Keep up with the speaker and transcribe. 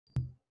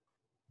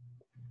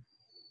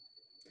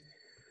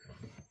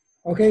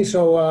Okay,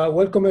 so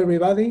welcome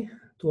everybody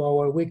to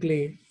our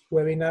weekly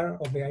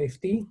webinar of the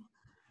IFT.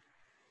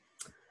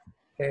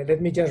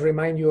 Let me just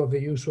remind you of the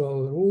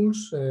usual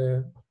rules.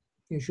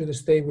 You should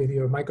stay with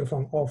your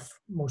microphone off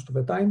most of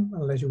the time,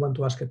 unless you want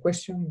to ask a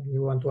question. If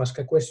you want to ask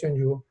a question,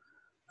 you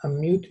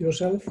unmute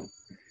yourself.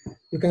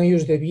 You can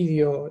use the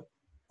video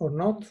or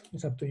not,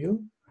 it's up to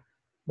you.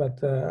 But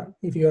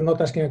if you are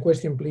not asking a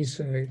question,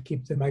 please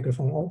keep the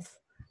microphone off.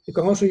 You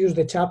can also use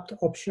the chat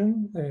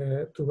option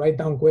to write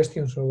down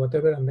questions or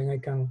whatever, and then I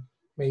can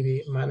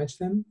maybe manage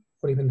them,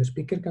 or even the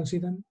speaker can see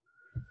them.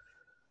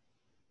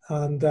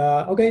 And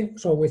okay,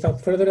 so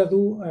without further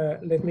ado,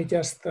 let me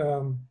just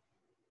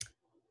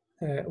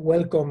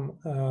welcome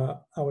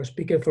our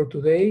speaker for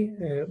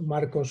today,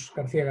 Marcos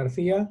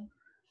Garcia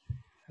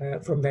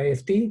from the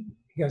IFT.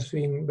 He has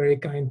been very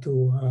kind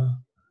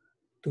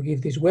to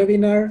give this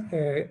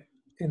webinar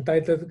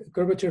entitled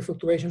Curvature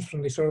Fluctuations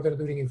from Disorder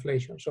During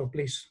Inflation. So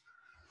please,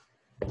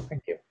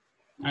 thank you.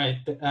 All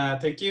right,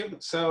 thank you.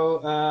 So,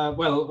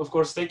 well, of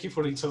course, thank you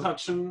for the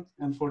introduction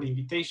and for the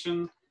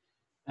invitation.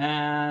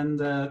 And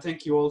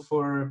thank you all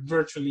for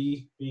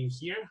virtually being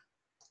here,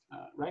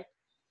 right?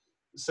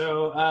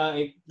 So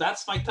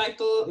that's my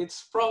title.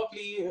 It's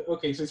probably,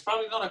 okay, so it's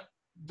probably not a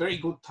very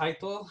good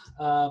title,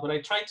 but I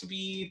try to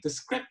be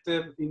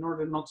descriptive in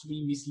order not to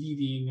be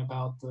misleading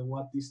about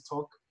what this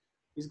talk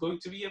is going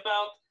to be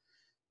about.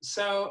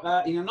 So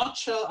in a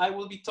nutshell, I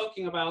will be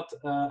talking about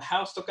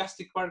how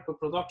stochastic particle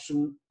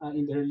production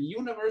in the early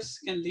universe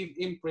can leave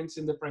imprints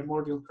in the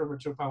primordial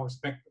curvature power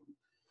spectrum.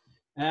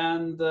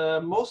 And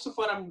most of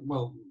what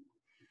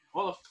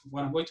all of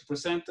what I'm going to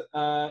present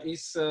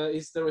is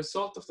the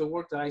result of the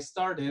work that I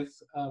started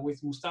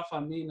with Mustafa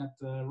Amin at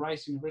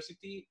Rice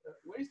University.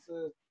 Where is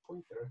the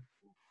pointer?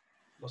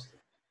 Lost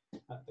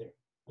it. There.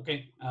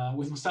 Okay,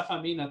 with Mustafa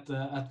Amin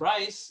at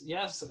Rice,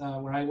 yes,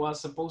 where I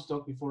was a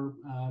postdoc before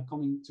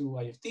coming to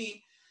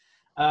IFT,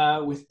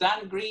 with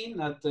Dan Green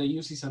at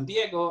UC San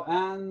Diego,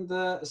 and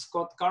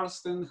Scott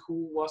Carlston,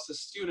 who was a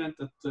student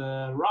at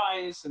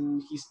Rice,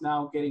 and he's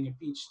now getting a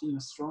PhD in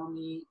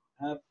astronomy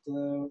at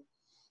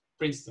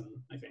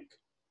Princeton, I think.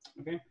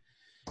 Okay.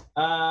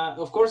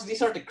 Of course,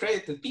 these are the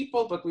credited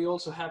people, but we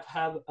also have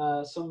had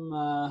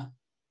some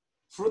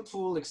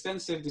fruitful,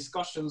 extensive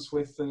discussions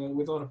with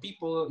other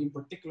people, in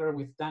particular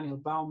with Daniel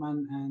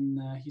Baumann and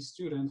his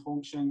student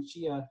Hongsheng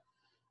Chia,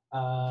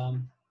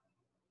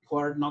 who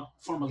are not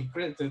formally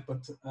credited,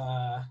 but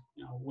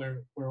you know,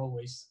 we're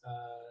always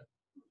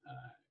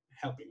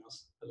helping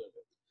us a little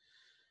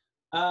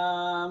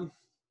bit.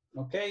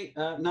 Okay,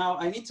 now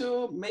I need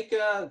to make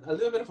a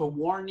little bit of a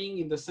warning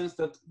in the sense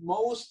that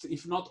most,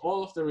 if not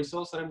all, of the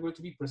results that I'm going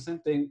to be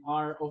presenting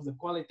are of the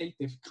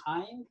qualitative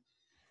kind.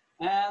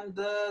 And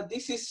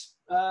this is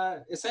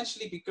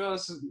essentially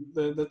because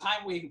the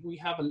time we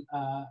have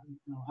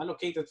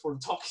allocated for the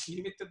talk is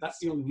limited. That's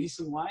the only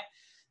reason why.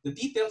 The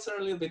details are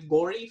a little bit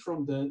gory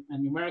from the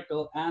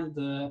numerical and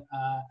the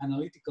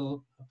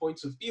analytical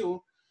points of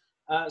view.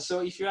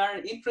 So if you are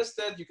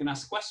interested, you can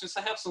ask questions.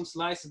 I have some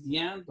slides at the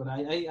end, but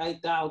I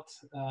doubt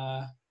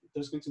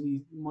there's going to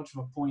be much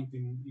of a point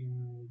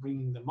in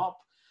bringing them up.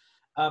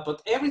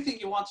 But everything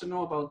you want to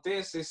know about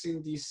this is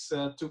in these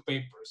two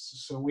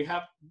papers. So we've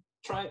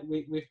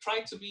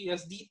tried to be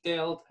as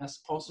detailed as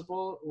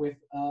possible with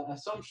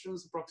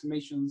assumptions,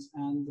 approximations,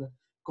 and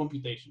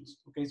computations.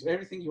 Okay, so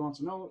everything you want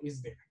to know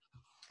is there.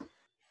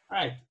 All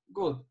right,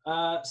 good.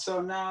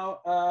 So now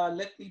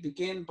let me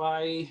begin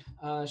by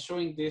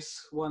showing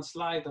this one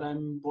slide that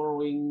I'm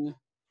borrowing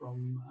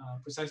from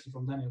precisely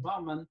from Daniel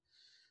Baumann,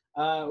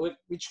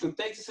 which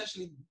contains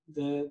essentially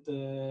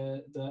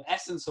the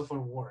essence of our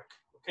work.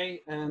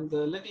 Okay, and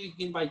let me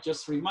begin by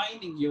just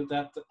reminding you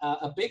that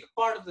a big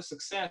part of the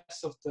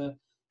success of the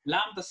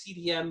lambda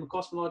CDM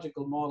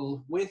cosmological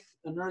model with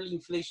an early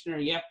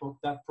inflationary epoch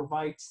that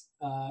provides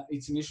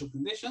its initial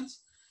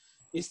conditions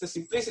is the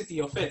simplicity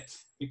of it,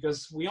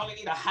 because we only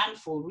need a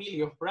handful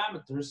really of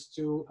parameters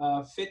to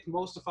fit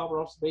most of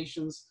our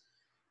observations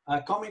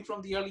coming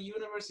from the early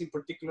universe, in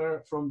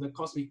particular from the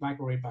cosmic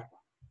microwave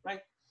background,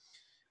 right?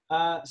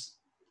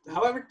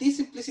 However, this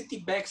simplicity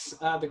begs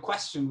the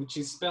question, which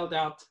is spelled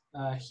out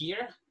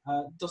here.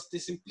 Does the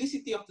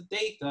simplicity of the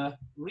data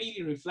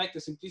really reflect the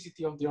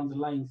simplicity of the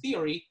underlying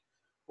theory,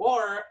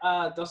 or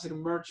does it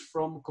emerge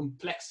from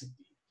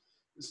complexity?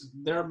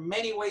 There are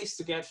many ways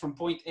to get from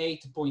point A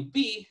to point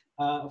B.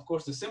 Of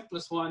course, the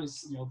simplest one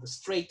is the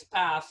straight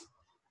path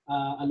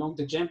along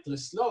the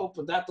gentlest slope,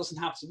 but that doesn't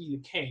have to be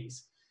the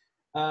case.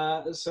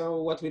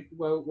 So what we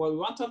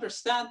want to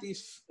understand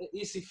is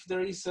if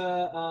there is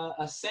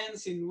a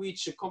sense in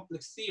which a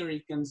complex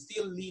theory can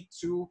still lead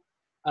to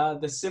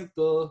the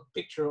simple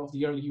picture of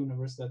the early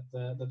universe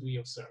that we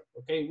observe.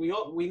 Okay,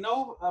 we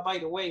know by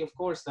the way, of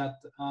course, that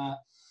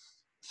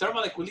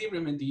thermal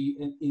equilibrium in the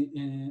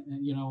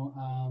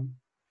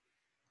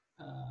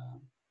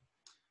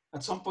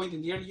at some point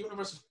in the early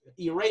universe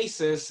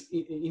erases,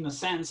 in a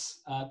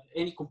sense,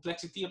 any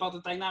complexity about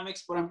the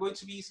dynamics, but I'm going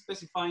to be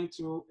specifying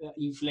to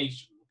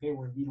inflation, okay,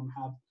 where we don't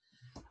have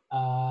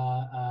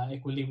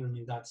equilibrium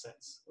in that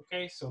sense.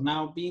 Okay, so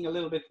now being a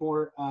little bit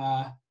more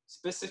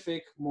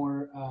specific,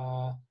 more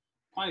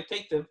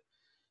quantitative,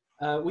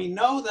 we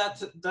know that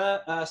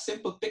the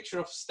simple picture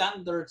of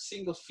standard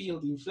single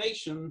field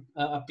inflation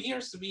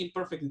appears to be in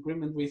perfect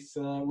agreement with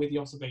the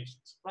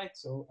observations, right?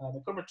 So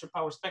the curvature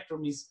power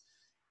spectrum is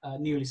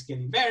nearly scale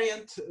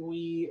invariant.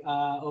 We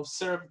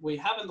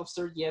haven't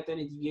observed yet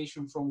any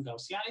deviation from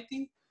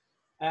Gaussianity.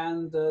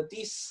 And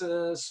this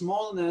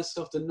smallness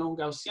of the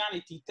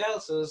non-Gaussianity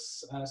tells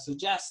us,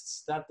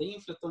 suggests that the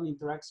inflaton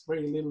interacts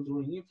very little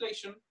during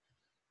inflation.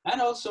 And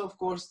also, of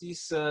course,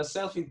 this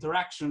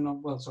self-interaction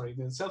of,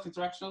 the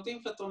self-interaction of the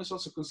inflaton is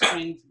also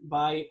constrained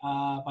by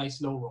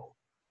slow roll,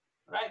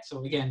 right?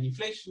 So again,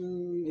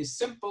 inflation is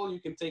simple. You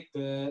can take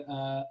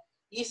the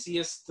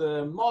easiest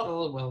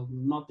model, well,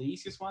 not the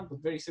easiest one,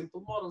 but very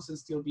simple models and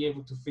still be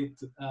able to fit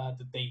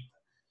the data.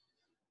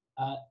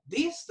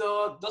 This,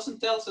 though, doesn't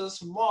tell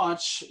us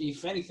much,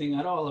 if anything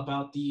at all,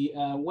 about the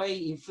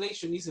way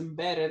inflation is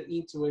embedded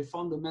into a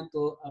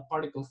fundamental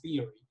particle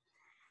theory.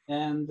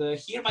 And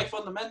here by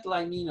fundamental,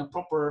 I mean a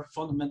proper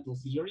fundamental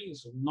theory,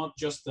 so not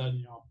just a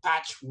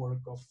patchwork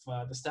of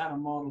the Stato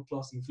model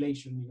plus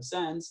inflation in a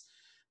sense,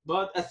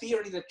 but a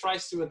theory that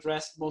tries to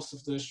address most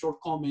of the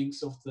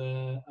shortcomings of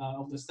the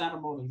Stato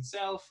model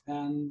itself,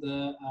 and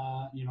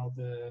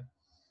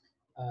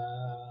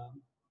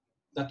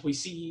that we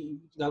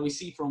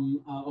see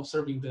from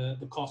observing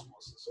the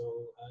cosmos.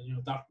 So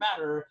dark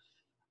matter,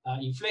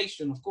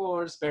 inflation, of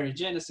course,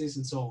 baryogenesis,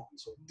 and so on.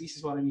 So this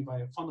is what I mean by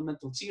a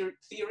fundamental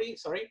theory.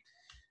 Sorry,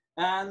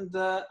 and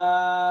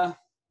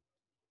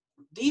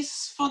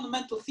these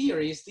fundamental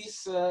theories,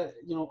 these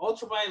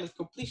ultraviolet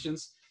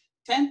completions,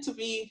 tend to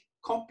be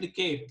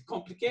complicated.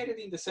 Complicated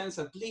in the sense,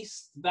 at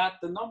least, that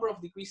the number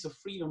of degrees of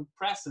freedom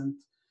present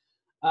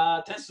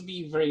tends to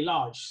be very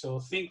large. So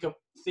think,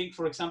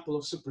 for example,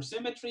 of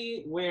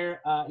supersymmetry,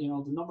 where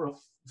the number of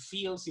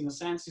fields, in a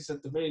sense, is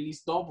at the very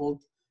least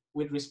doubled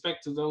with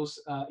respect to those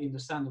in the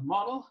standard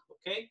model.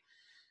 Okay,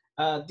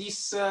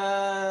 this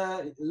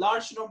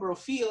large number of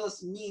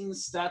fields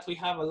means that we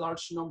have a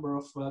large number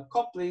of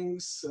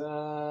couplings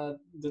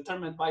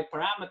determined by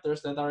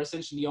parameters that are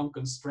essentially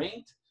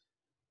unconstrained.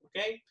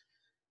 Okay.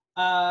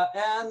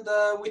 And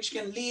which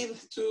can lead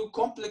to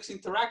complex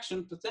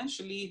interaction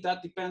potentially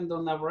that depend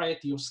on a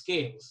variety of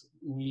scales.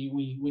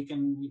 We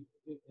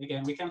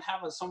can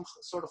have some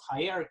sort of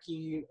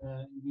hierarchy.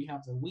 We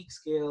have the weak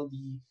scale,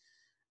 the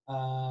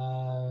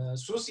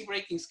Susy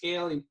breaking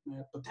scale,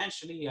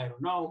 potentially, I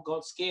don't know,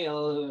 God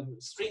scale,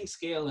 string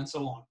scale, and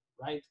so on,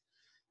 right?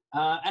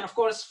 And of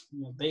course,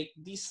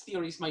 these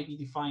theories might be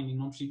defined in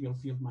non-trivial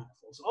field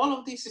manifolds. All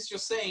of this is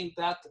just saying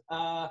that.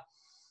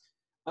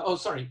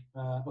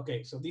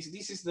 Okay, so this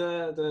is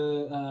the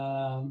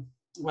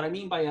what I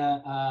mean by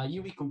a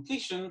UV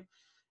completion,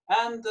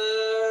 and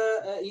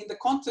in the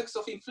context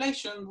of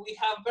inflation, we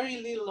have very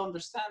little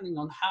understanding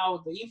on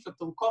how the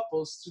inflaton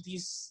couples to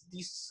these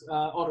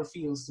other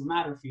fields, to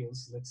matter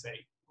fields, let's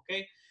say.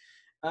 Okay,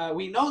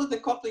 we know that the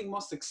coupling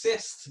must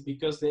exist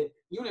because the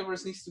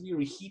universe needs to be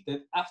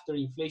reheated after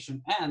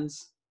inflation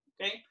ends.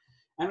 Okay,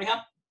 and we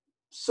have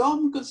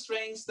some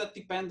constraints that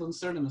depend on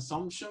certain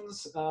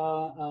assumptions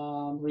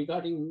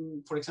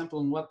regarding, for example,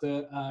 on what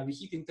the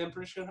reheating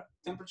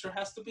temperature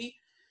has to be.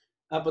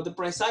 But the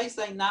precise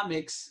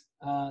dynamics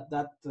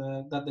that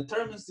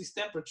determines this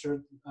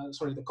temperature,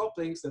 the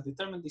couplings that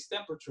determine these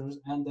temperatures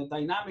and the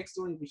dynamics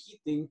during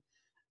reheating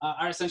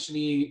are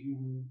essentially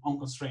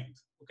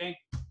unconstrained, okay,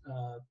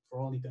 for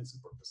all intents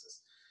and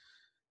purposes.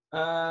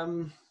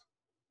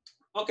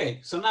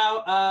 Okay, so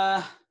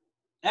now,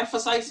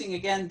 emphasizing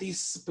again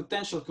this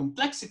potential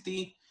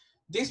complexity,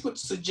 this would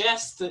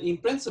suggest in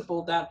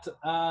principle that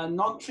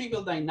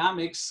non-trivial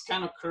dynamics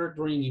can occur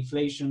during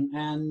inflation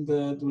and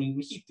during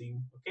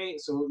reheating. Okay,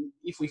 so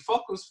if we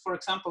focus, for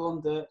example,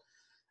 on the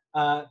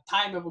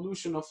time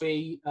evolution of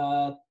a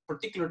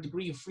particular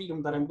degree of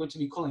freedom that I'm going to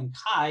be calling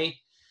chi,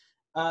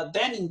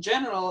 then in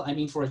general, I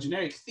mean, for a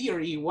generic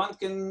theory, one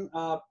can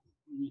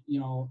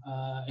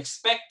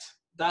expect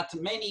that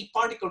many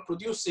particle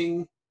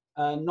producing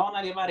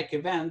non-adiabatic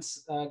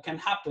events can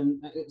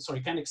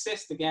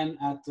exist again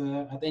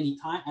at any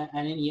time, at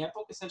any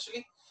epoch,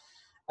 essentially.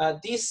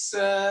 These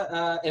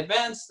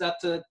events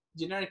that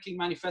generically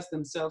manifest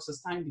themselves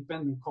as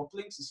time-dependent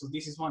couplings. So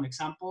this is one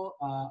example,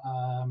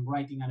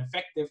 writing an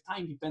effective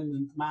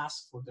time-dependent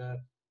mass for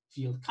the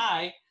field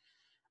chi,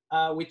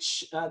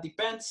 which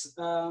depends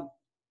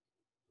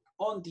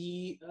on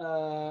the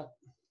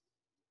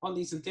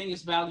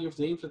instantaneous value of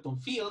the inflaton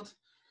field.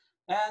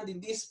 And in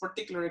this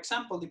particular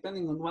example,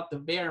 depending on what the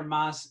bare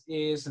mass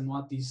is and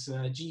what this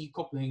G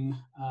coupling,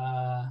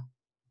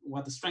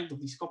 what the strength of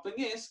this coupling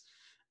is,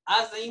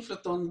 as the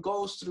inflaton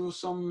goes through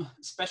some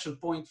special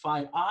point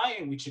phi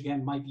I, which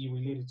again might be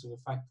related to the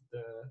fact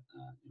that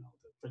the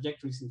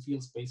trajectories in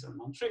field space are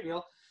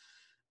non-trivial,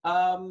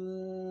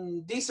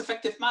 this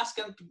effective mass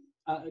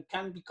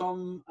can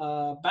become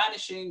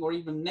vanishing or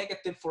even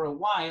negative for a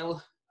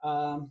while.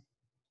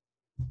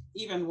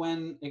 Even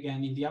when,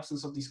 again, in the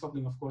absence of this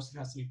coupling, of course, it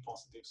has to be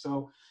positive.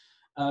 So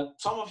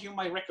Some of you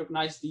might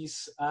recognize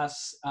this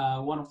as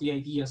one of the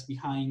ideas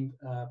behind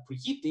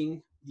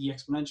preheating, the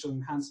exponentially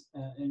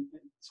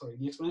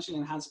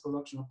enhanced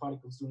production of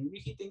particles during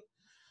reheating.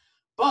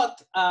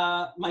 But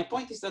my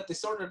point is that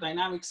disorder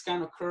dynamics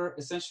can occur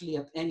essentially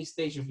at any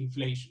stage of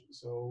inflation.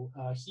 So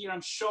here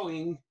I'm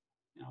showing,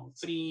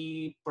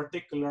 three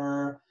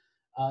particular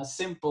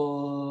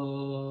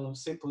simple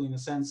in a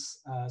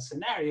sense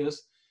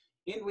scenarios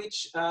in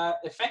which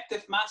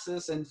effective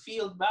masses and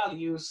field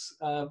values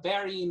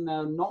vary in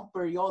a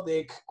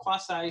non-periodic,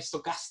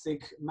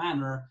 quasi-stochastic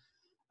manner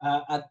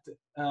at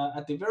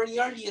the very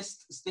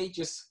earliest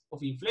stages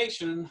of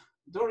inflation,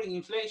 during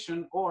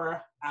inflation,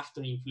 or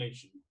after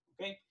inflation.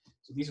 Okay,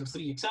 so these are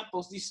three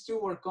examples. These two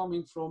are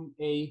coming from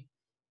a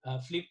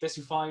flipped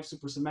SU5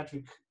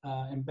 supersymmetric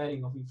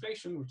embedding of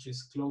inflation, which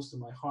is close to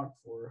my heart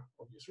for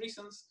obvious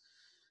reasons.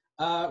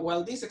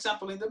 While this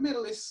example in the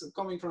middle is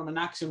coming from an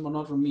axion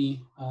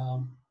monodromy,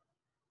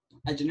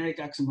 a generic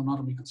axion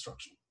monodromy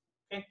construction.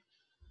 Okay.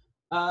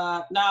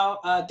 Now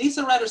these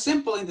are rather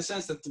simple in the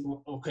sense that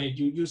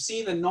you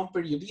see the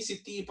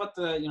non-periodicity, but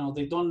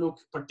they don't look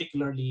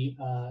particularly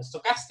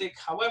stochastic.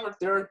 However,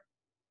 they're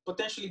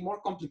potentially more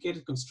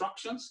complicated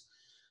constructions.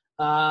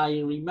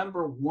 I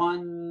remember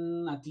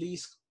one at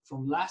least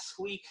from last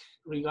week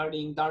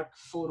regarding dark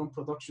photon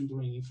production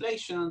during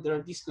inflation. There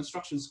are these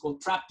constructions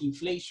called trapped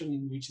inflation,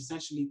 in which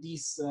essentially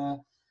these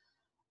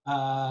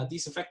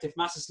effective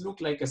masses look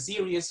like a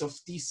series of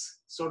these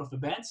sort of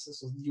events.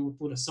 So you would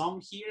put a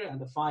sum here, and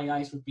the phi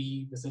i's would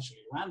be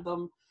essentially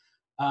random.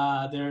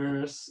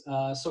 There's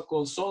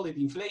so-called solid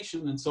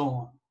inflation, and so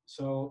on.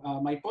 So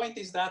my point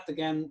is that,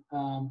 again,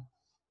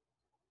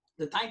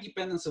 the time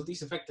dependence of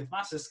these effective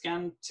masses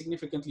can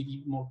significantly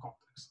be more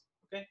complex.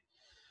 Okay.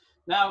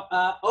 Now,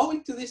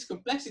 owing to this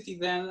complexity,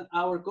 then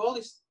our goal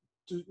is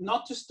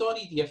not to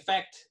study the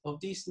effect of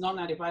these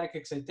non-adiabatic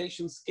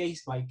excitations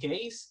case by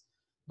case,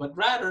 but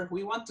rather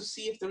we want to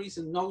see if there is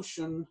a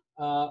notion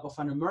of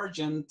an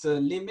emergent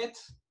limit.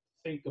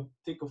 Think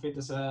of it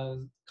as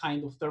a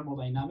kind of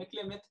thermodynamic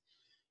limit,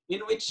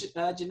 in which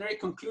generic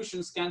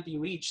conclusions can be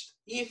reached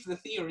if the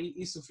theory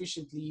is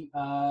sufficiently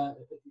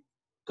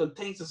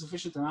contains a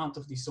sufficient amount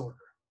of disorder.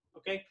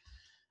 Okay.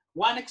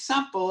 One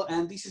example,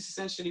 and this is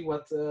essentially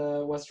what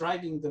was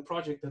driving the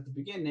project at the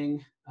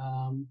beginning,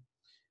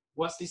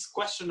 was this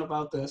question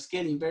about the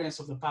scale invariance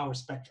of the power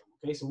spectrum.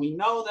 Okay, so we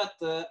know that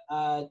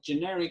the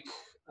generic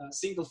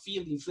single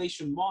field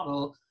inflation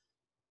model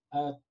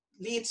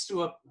leads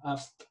to a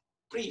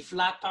pretty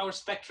flat power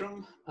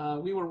spectrum.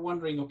 We were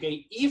wondering,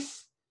 okay,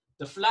 if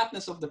the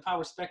flatness of the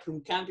power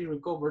spectrum can be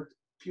recovered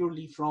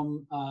purely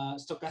from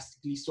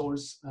stochastically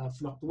sourced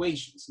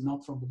fluctuations,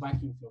 not from the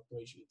vacuum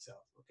fluctuation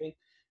itself, okay,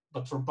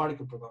 but from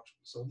particle production.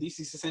 So this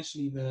is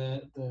essentially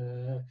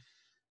the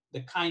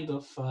kind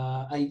of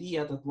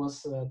idea that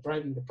was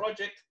driving the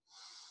project.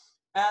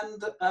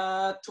 And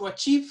to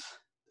achieve,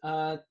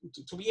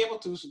 to be able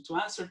to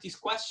answer these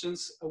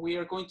questions, we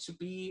are going to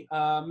be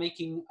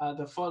making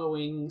the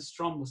following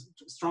strong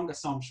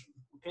assumption,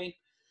 okay?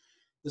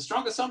 The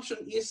strong assumption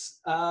is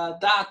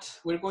that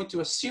we're going to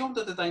assume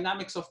that the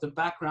dynamics of the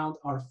background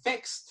are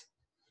fixed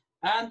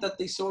and that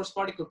they source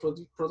particle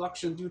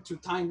production due to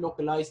time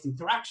localized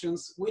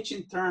interactions, which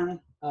in turn,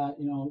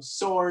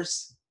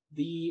 source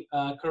the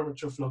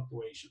curvature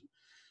fluctuation.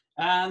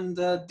 And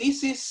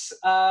this is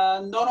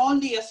not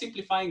only a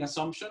simplifying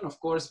assumption. Of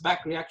course,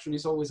 back reaction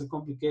is always a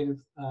complicated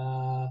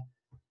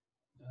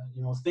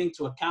thing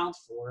to account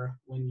for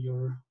when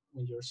you're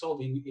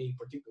solving a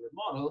particular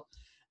model.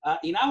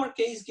 In our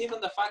case,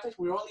 given the fact that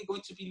we're only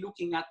going to be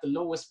looking at the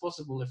lowest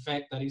possible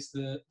effect, that is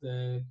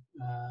the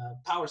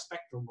power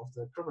spectrum of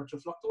the curvature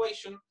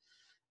fluctuation,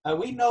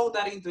 we know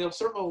that in the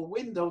observable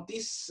window,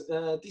 this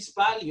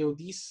value,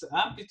 this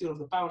amplitude of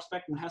the power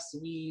spectrum has to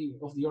be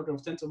of the order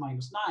of 10 to the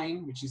minus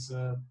 9, which is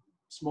a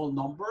small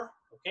number,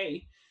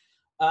 okay?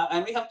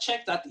 And we have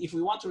checked that if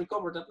we want to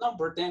recover that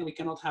number, then we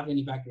cannot have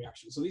any back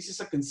reaction. So this is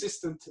a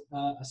consistent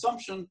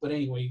assumption, but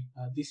anyway,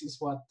 this is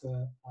what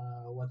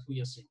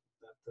we assume,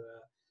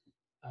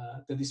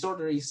 that the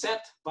disorder is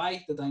set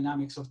by the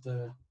dynamics of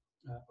the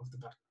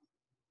background.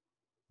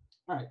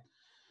 All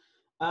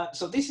right,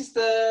 so this is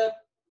the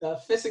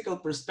physical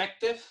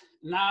perspective.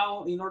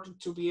 Now, in order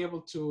to be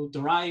able to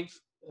derive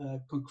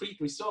concrete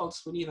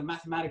results, we need a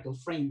mathematical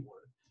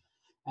framework.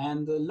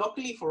 And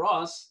luckily for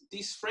us,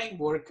 this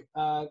framework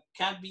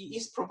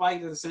is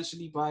provided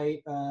essentially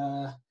by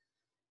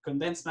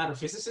condensed matter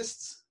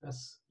physicists,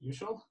 as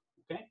usual.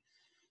 Okay,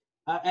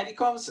 and it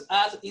comes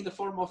as in the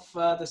form of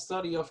the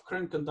study of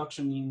current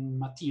conduction in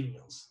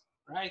materials,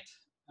 right?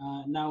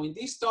 Now, in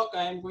this talk,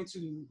 I am going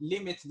to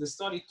limit the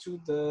study to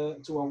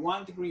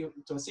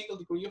a single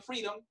degree of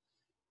freedom,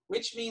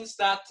 which means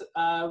that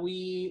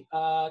we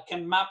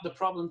can map the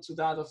problem to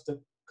that of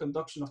the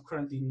conduction of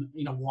current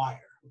in a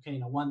wire, okay,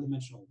 in a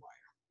one-dimensional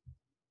wire.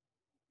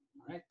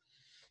 All right.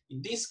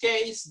 In this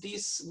case,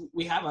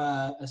 we have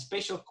a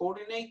spatial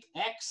coordinate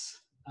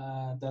x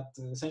that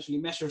essentially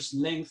measures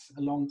length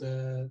along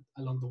the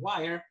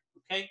wire,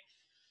 okay.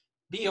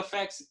 B of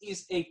X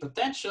is a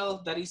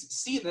potential that is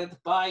seeded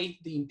by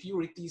the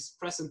impurities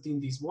present in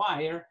this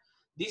wire.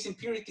 These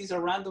impurities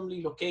are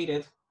randomly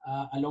located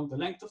along the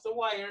length of the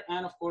wire,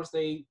 and of course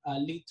they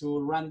lead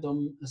to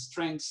random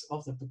strengths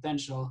of the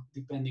potential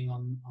depending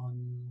on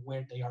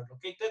where they are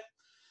located.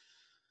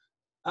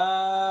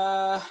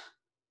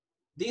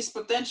 This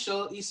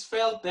potential is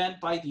felt then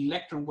by the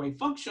electron wave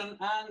function,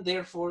 and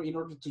therefore in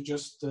order to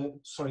just,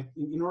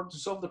 in order to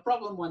solve the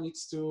problem, one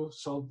needs to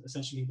solve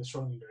essentially the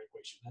Schrodinger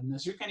equation. And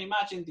as you can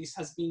imagine, this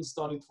has been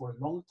studied for a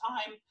long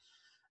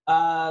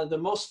time. The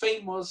most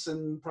famous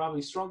and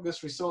probably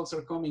strongest results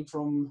are coming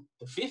from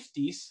the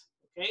 50s,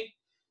 okay?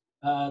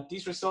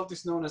 This result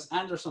is known as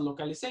Anderson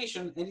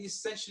localization, and is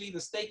essentially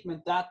the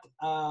statement that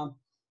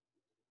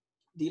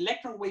the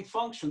electron wave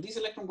function, this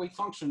electron wave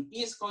function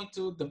is going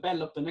to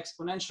develop an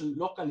exponential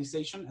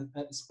localization,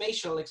 a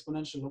spatial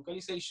exponential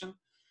localization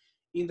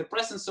in the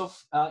presence of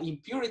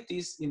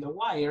impurities in the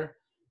wire,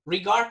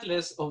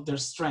 regardless of their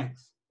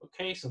strength.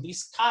 Okay, so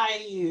this chi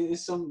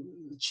is some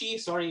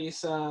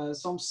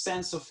some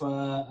sense of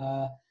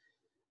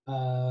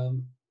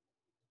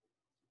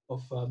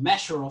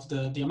measure of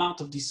the amount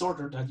of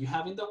disorder that you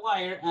have in the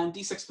wire, and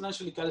this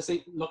exponential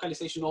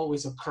localization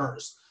always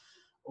occurs.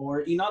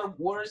 Or in other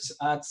words,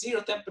 at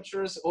zero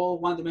temperatures, all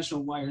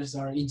one-dimensional wires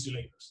are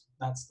insulators.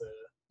 That's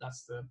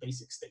the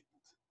basic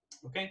statement.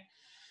 Okay.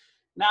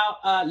 Now,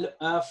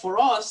 for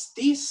us,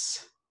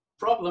 this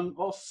problem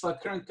of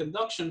current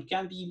conduction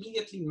can be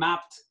immediately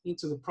mapped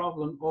into the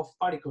problem of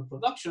particle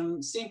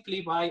production simply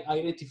by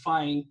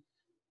identifying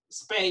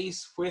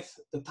space with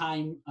the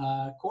time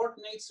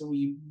coordinates. So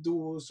we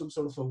do some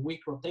sort of a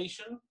wick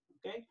rotation.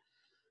 Okay.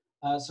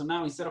 So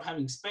now instead of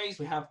having space,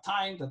 we have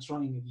time that's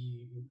running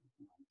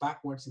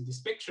backwards in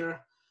this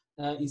picture.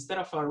 Instead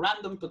of a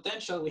random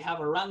potential, we have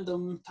a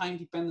random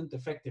time-dependent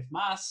effective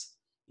mass.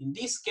 In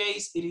this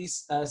case, it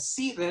is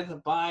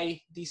seeded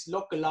by these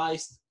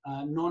localized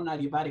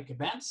non-adiabatic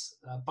events,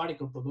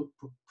 particle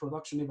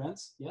production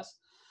events, yes.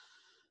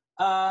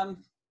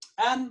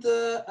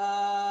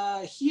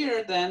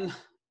 Here then,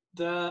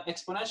 the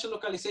exponential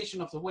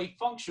localization of the wave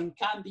function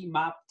can be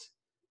mapped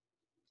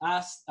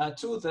as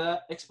to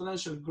the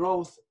exponential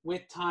growth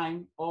with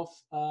time of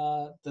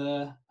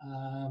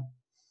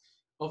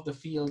the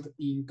field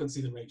in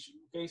consideration.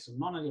 Okay, so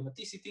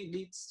non-adiabaticity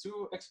leads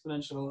to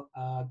exponential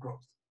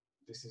growth.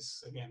 This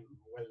is again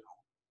well known,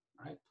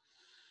 right?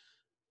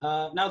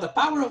 Now the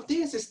power of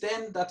this is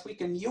then that we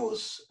can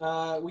use,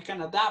 we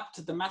can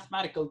adapt the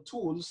mathematical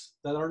tools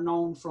that are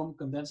known from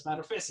condensed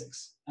matter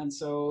physics. And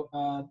so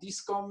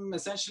these come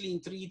essentially in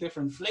three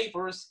different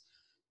flavors.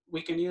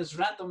 We can use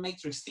random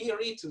matrix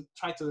theory to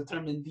try to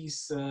determine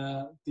these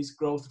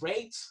growth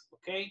rates,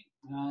 okay?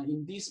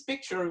 In this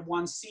picture,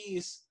 one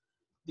sees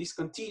this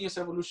continuous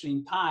evolution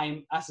in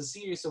time as a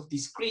series of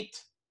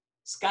discrete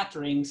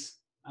scatterings.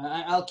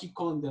 I'll keep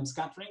calling them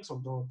scatterings,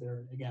 although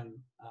they're, again,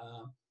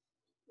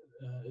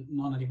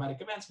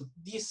 non-adiabatic events, but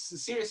this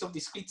series of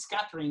discrete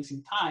scatterings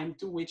in time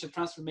to which a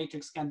transfer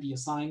matrix can be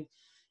assigned,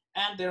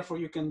 and therefore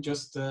you can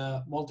just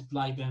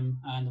multiply them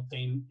and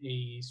obtain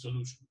a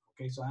solution.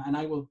 Okay, so, and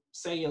I will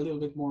say a little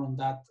bit more on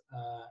that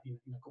in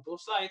a couple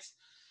of slides.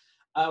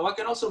 One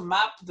can also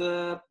map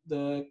the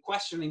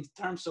question in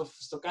terms of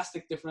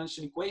stochastic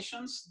differential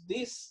equations.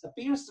 This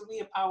appears to be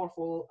a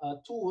powerful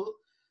tool,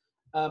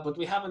 but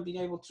we haven't been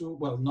able to,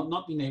 well,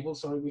 not been able,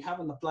 sorry, we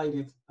haven't applied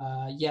it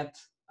yet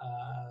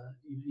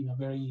in a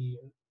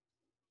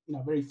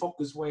very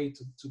focused way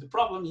to the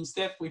problem.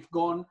 Instead, we've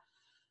gone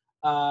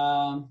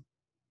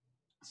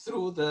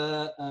through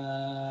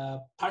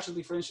the partial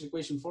differential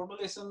equation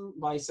formalism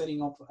by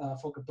setting up a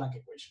Fokker-Planck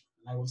equation.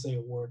 And I will say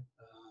a word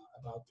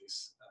about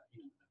this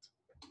in a minute.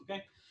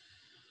 Okay.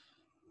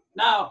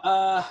 Now,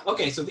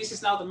 okay, so this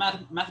is now the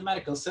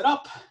mathematical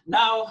setup.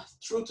 Now,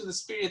 true to the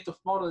spirit of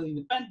model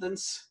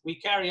independence, we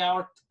carry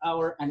out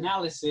our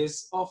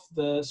analysis of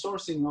the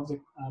sourcing of the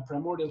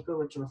primordial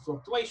curvature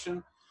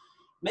fluctuation,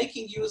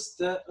 making use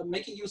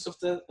of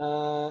the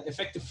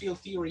effective field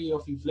theory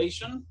of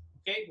inflation,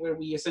 okay, where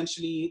we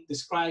essentially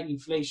describe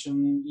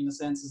inflation in a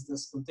sense as the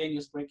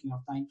spontaneous breaking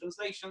of time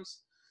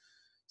translations.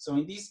 So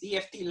in this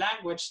EFT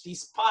language,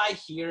 this pi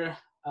here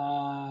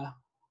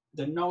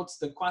denotes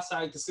the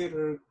quasi-de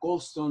Sitter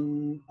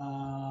Goldstone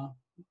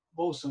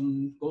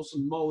boson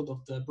mode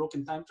of the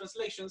broken time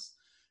translations,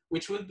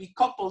 which will be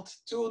coupled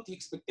to the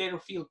spectator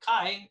field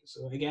chi.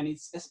 So again,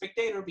 it's a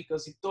spectator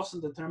because it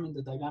doesn't determine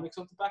the dynamics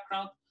of the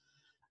background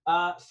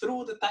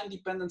through the time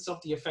dependence of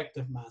the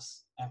effective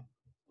mass M.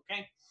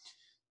 Okay.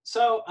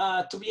 So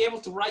to be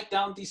able to write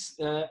down this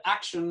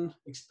action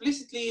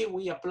explicitly,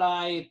 we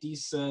apply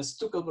this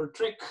Stuckelberg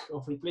trick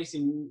of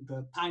replacing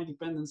the time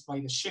dependence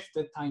by the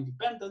shifted time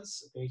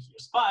dependence. Okay,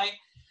 here's pi.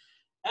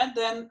 And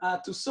then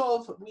to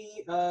solve,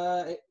 we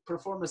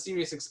perform a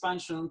series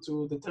expansion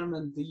to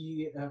determine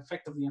the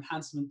effect of the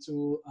enhancement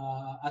to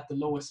at the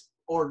lowest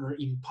order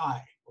in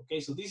pi. Okay,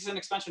 so this is an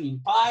expansion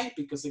in pi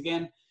because,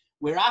 again,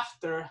 we're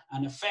after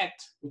an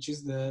effect, which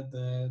is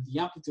the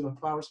amplitude of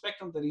power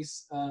spectrum that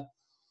is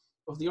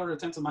of the order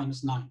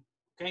 10⁻⁹.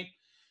 Okay,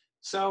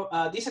 So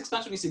this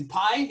expansion is in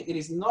pi. It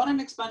is not an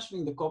expansion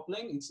in the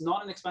coupling. It's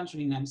not an expansion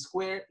in m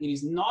squared. It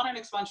is not an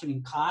expansion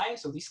in chi.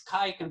 So this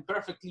chi can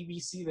perfectly be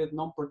seeded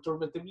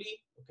non-perturbatively.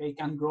 Okay, it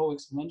can grow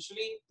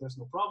exponentially. There's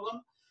no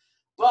problem.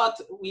 But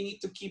we need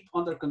to keep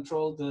under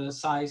control the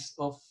size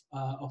of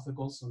the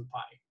Goldstone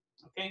pi.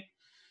 Okay.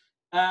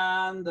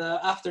 And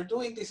after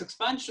doing this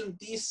expansion,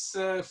 this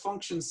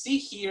function c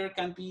here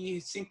can be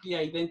simply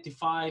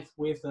identified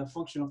with a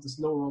function of the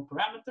slow roll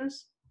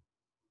parameters,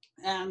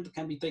 and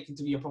can be taken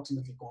to be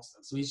approximately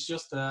constant. So it's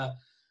just a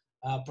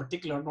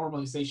particular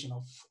normalization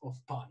of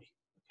pi.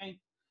 Okay.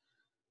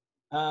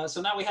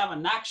 So now we have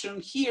an action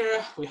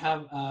here. We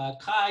have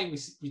chi,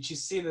 which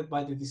is seeded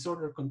by the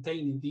disorder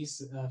contained in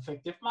this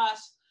effective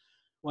mass.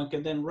 One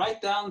can then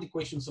write down the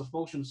equations of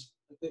motion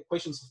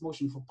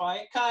for pi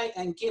and chi,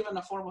 and given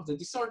a form of the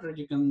disorder,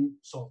 you can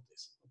solve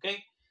this.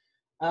 Okay.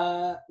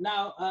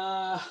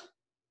 Now,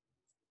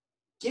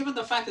 given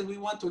the fact that we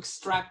want to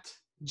extract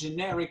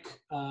generic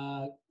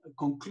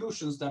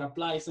conclusions that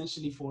apply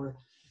essentially for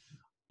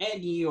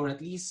any, or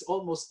at least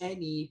almost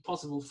any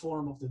possible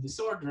form of the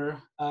disorder,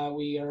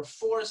 we are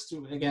forced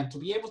to, again, to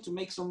be able to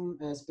make some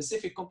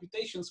specific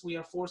computations, we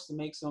are forced to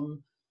make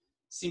some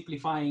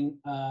simplifying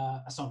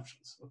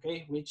assumptions,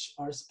 okay, which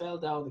are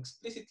spelled out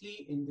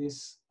explicitly in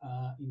this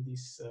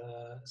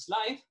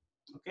slide,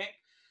 okay.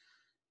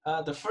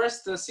 The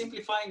first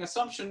simplifying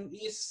assumption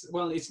is,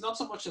 well, it's not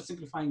so much a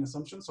simplifying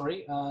assumption,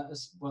 sorry,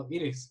 well,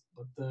 it is,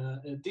 but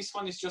this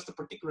one is just a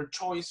particular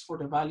choice for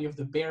the value of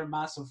the bare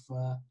mass of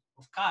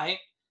chi,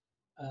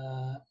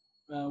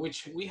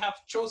 which we have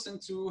chosen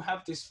to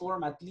have this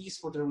form, at least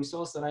for the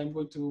results that I'm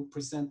going to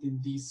present in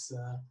these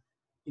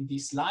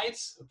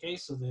slides. Okay,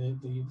 so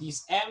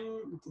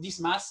this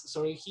mass,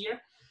 sorry,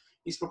 here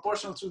is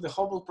proportional to the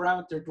Hubble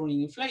parameter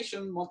during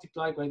inflation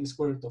multiplied by the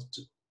square root of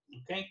 2.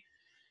 Okay.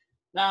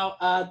 Now,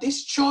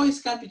 this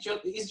choice can be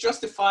is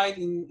justified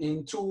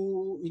in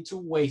two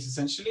ways,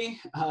 essentially.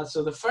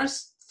 So the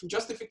first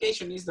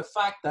justification is the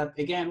fact that,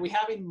 again, we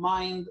have in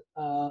mind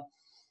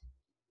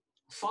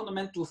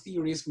fundamental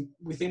theories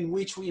within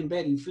which we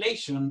embed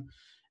inflation,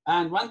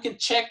 and one can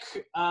check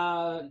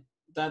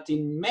that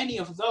in many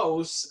of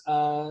those,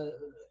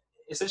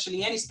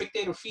 essentially any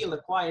spectator field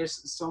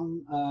acquires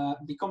some,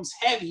 becomes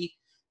heavy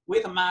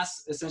with a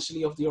mass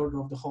essentially of the order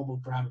of the Hubble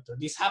parameter.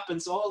 This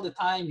happens all the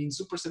time in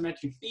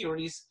supersymmetric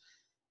theories.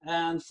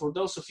 And for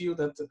those of you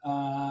that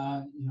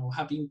you know,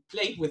 have been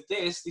played with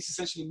this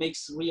essentially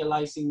makes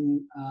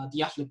realizing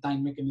the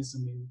Affleck-Tyne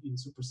mechanism in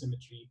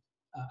supersymmetry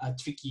a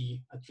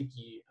tricky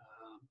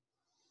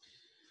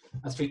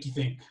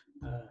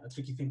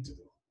thing to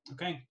do.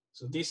 Okay,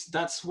 so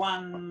that's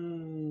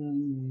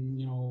one,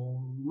 you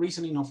know,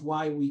 reasoning of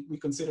why we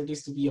consider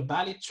this to be a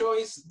valid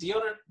choice. The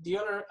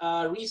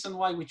other reason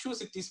why we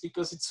choose it is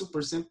because it's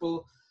super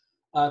simple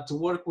to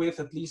work with,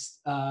 at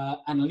least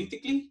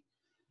analytically.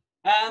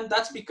 And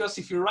that's because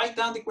if you write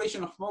down the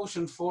equation of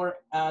motion for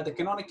the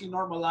canonically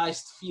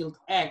normalized field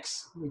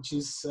X, which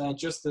is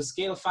just the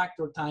scale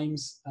factor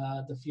times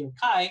the field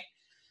chi,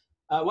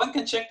 one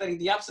can check that in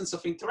the absence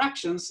of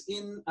interactions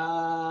in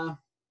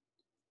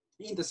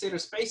the Sitter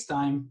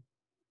spacetime,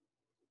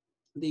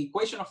 the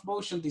equation of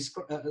motion,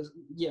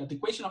 the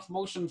equation of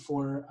motion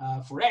for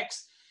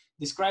X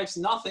describes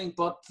nothing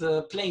but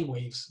plane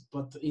waves.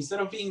 But instead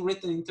of being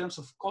written in terms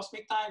of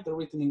cosmic time, they're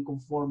written in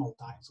conformal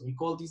time. So we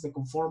call this the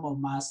conformal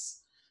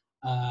mass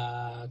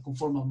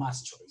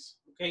choice.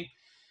 Okay.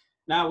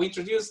 Now we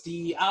introduce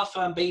the alpha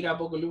and beta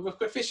Bogoliubov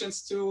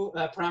coefficients to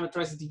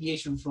parameterize the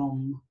deviation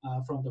from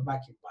the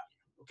vacuum value.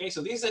 Okay.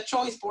 So this is a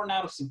choice born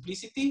out of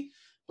simplicity.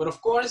 But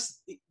of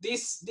course,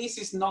 this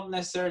is not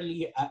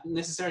necessarily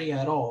necessary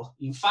at all.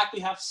 In fact,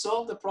 we have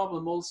solved the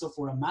problem also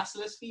for a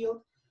massless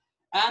field,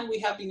 and we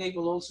have been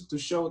able also to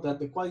show that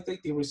the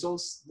qualitative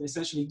results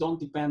essentially don't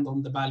depend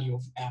on the value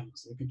of m.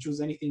 So you can choose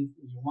anything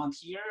you want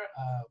here,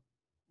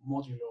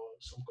 modulo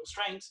some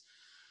constraints,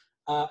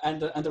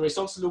 and the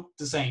results look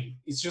the same.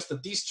 It's just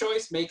that this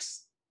choice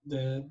makes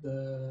the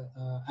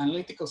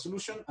analytical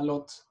solution a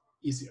lot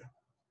easier.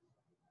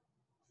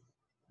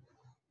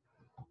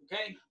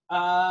 Okay.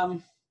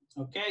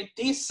 Okay,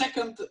 this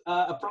second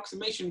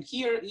approximation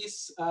here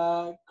is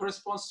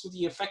corresponds to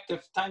the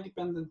effective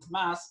time-dependent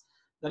mass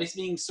that is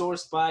being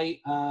sourced by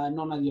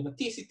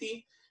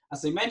non-adiabaticity.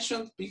 As I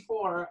mentioned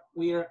before,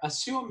 we are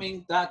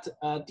assuming that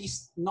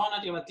this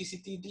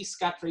non-adiabaticity, these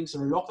scatterings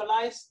are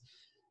localized.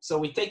 So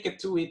we take it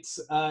to its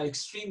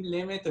extreme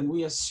limit, and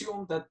we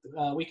assume that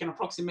we can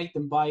approximate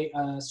them by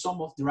sum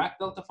of Dirac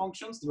delta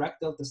functions, Dirac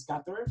delta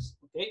scatterers.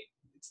 Okay,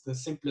 it's the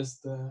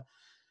simplest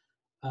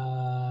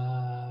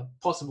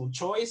possible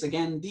choice.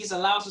 Again, this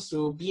allows us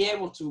to be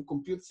able to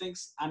compute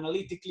things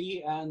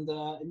analytically, and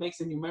it makes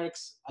the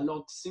numerics a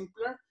lot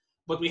simpler.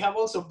 But we have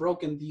also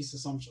broken these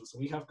assumptions. So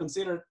we have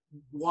considered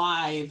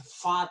wide,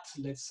 fat,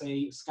 let's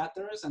say,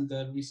 scatters, and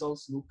the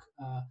results look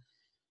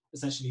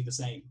essentially the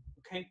same.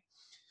 Okay.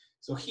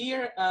 So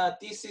here,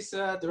 this is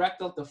a Dirac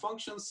delta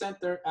function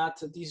centered at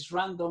these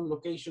random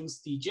locations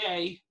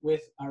Tj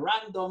with a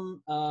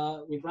random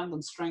with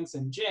random strengths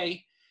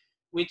Mj.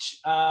 which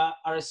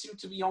are assumed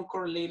to be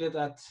uncorrelated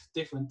at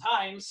different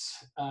times.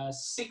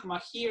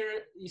 Sigma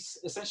here is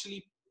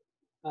essentially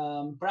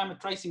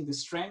parameterizing the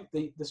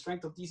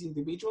strength of these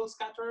individual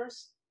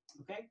scatterers,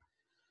 okay?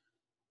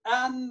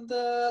 And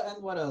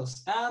what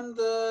else? And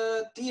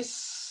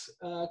this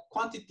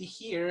quantity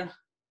here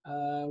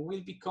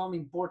will become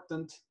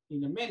important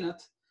in a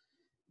minute.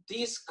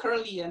 This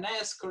curly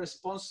NS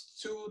corresponds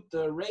to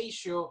the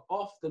ratio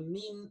of the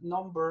mean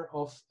number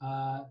of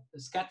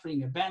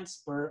scattering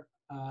events per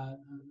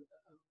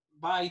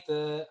by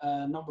the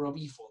number of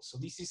e-folds. So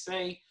this is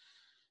a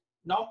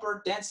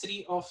number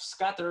density of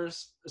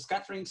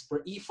scatterings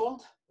per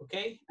e-fold,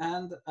 okay?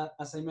 And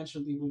as I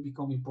mentioned, it will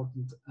become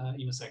important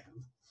in a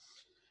second.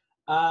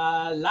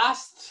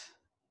 Last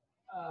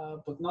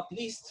but not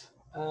least,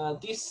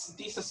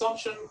 this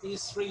assumption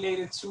is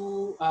related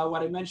to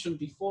what I mentioned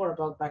before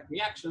about back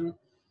reaction,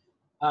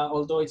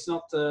 although it's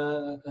not.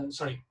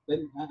 Sorry,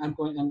 then I'm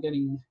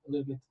getting a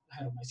little bit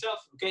ahead of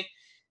myself. Okay,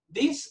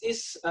 this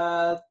is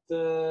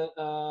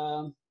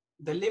the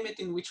limit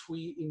in which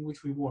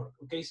we work.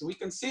 Okay, so we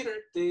consider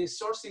the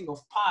sourcing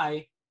of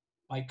pi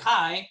by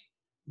chi,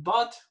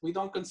 but we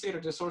don't consider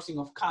the sourcing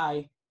of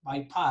chi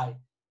by pi.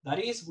 That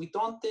is, we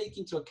don't take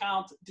into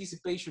account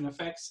dissipation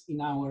effects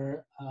in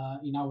our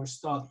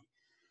study.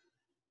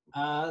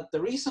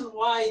 The reason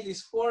why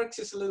this works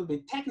is a little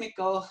bit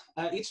technical.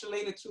 It's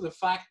related to the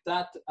fact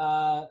that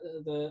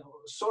the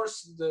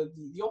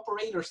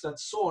operators that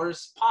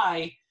source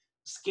pi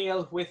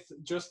scale with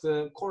just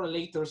the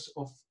correlators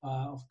of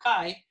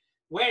chi,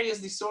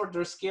 whereas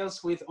disorder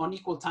scales with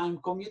unequal time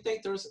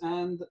commutators,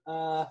 and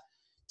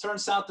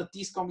turns out that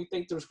these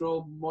commutators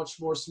grow much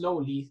more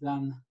slowly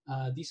than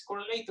these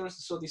correlators,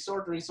 so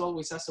disorder is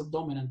always a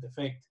subdominant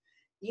effect.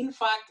 In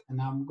fact, and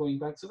I'm going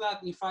back to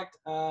that, in fact,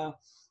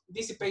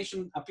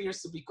 dissipation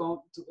appears to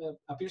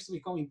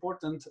become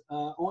important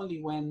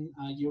only when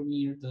you're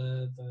near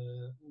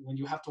when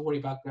you have to worry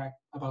about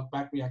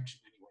back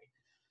reaction anyway.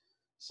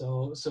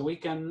 So we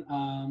can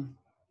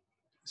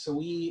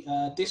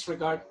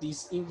disregard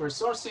this inverse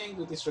sourcing,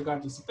 we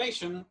disregard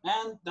dissipation,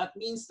 and that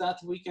means that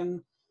we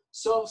can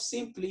solve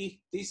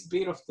simply this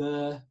bit of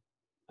the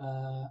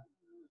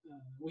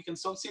we can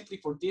solve simply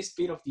for this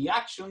bit of the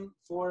action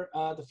for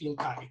the field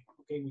chi.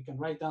 Okay, we can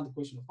write down the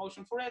equation of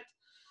motion for it,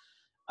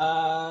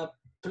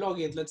 plug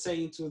it, let's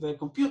say, into the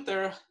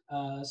computer,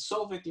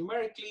 solve it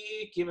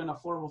numerically, given a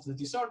form of the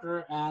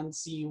disorder, and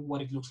see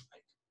what it looks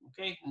like.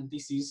 Okay, and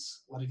this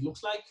is what it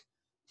looks like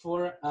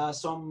for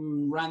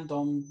some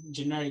random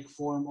generic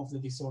form of the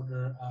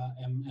disorder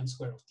m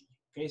square of t.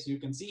 Okay, so you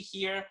can see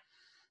here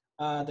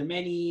the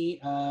many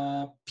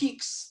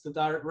peaks that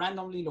are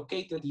randomly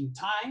located in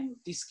time.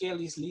 This scale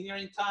is linear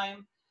in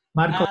time.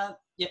 Marco,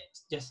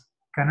 yes.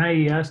 Can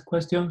I ask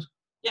questions?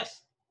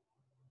 Yes.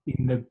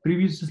 In the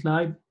previous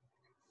slide,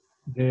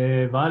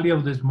 the value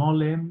of the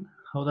small m,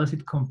 how does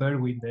it compare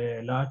with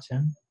the large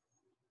m?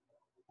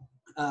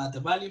 The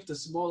value of the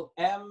small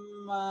m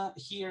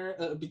here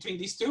between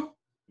these two?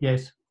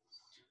 Yes.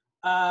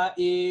 At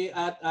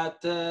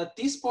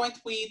this point,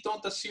 we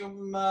don't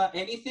assume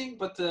anything,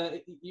 but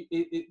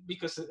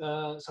because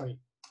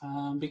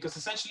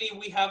essentially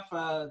we have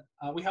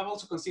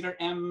also considered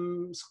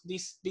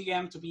this big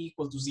M to be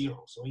equal to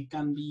 0. So it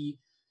can be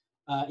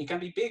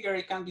bigger,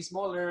 it can be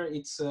smaller.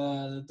 It's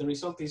the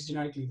result is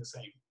generically the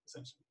same,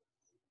 essentially.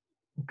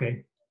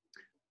 Okay.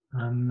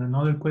 And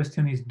another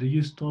question is: do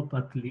you stop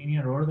at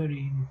linear order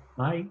in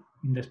pi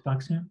in the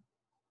expansion?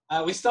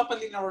 We stop at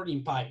linear order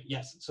in pi,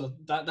 yes. So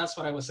that's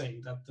what I was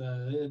saying, that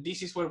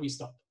this is where we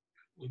stop.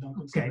 We don't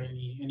consider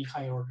any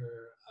high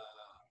order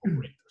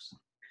operators.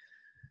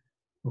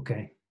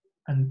 Okay.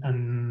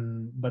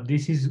 But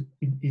this is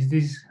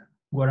this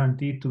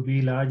guaranteed to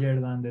be larger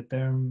than the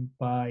term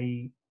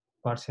pi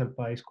partial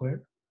pi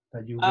squared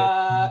that you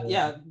get?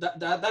 Yeah,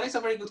 that is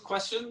a very good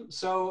question.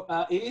 So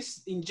it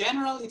is, in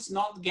general, it's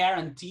not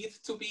guaranteed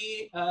to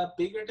be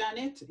bigger than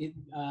it.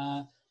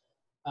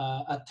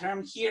 A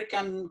term here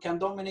can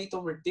dominate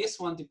over this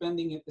one,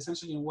 depending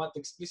essentially on what the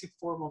explicit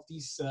form of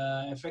this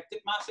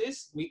effective mass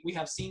is. We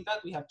have seen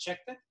that, we have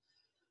checked it.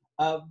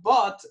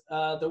 But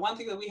the one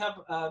thing that we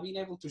have been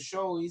able to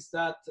show is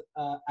that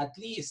at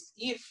least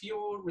if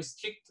you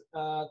restrict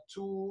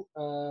to,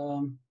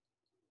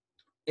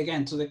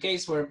 again, to the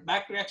case where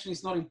back reaction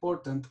is not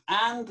important,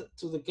 and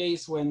to the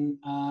case when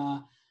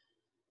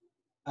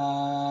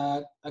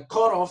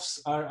cutoffs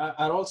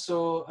are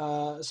also,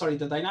 sorry,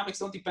 the dynamics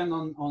don't depend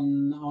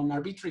on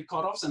arbitrary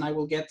cutoffs, and I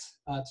will get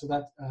to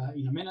that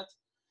in a minute.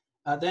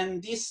 Then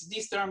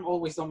this term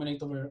always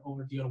dominates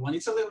over the other one.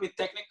 It's a little bit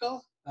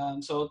technical,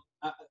 so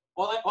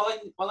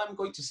all I'm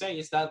going to say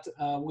is that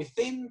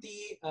within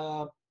the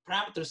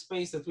parameter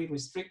space that we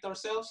restrict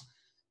ourselves,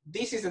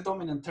 this is the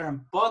dominant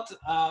term. But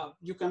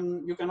you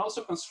can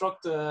also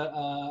construct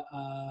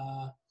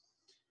a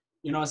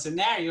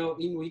scenario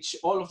in which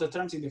all of the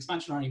terms in the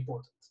expansion are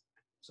important.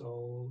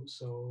 So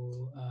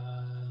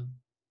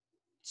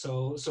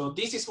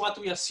this is what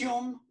we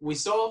assume. We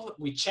solve.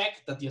 We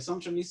check that the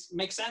assumption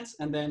makes sense,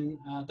 and then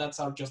that's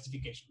our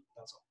justification.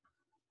 That's all.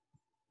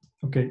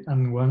 Okay,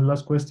 and one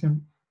last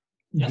question.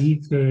 Yes.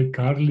 This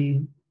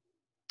curly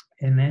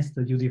NS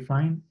that you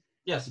define,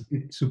 Yes.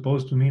 it's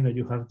supposed to mean that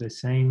you have the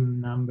same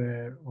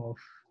number of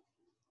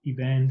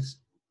events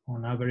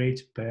on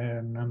average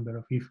per number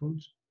of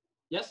epochs.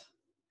 Yes.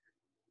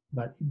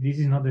 But this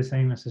is not the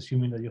same as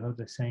assuming that you have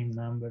the same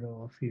number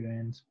of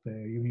events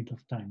per unit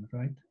of time,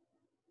 right?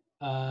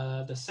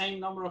 The same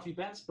number of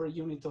events per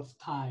unit of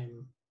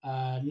time.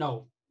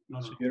 No. No.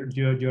 So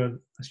you're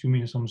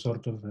assuming some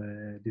sort of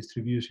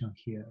distribution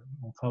here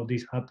on how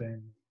this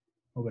happened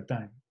over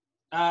time.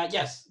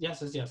 Yes.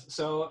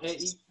 So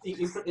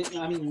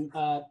I mean,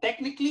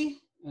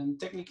 technically,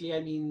 I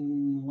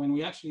mean, when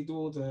we actually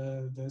do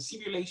the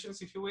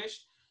simulations, if you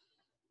wish,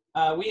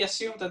 we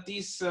assume that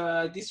this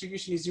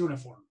distribution is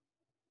uniform.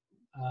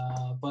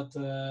 But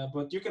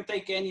you can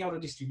take any other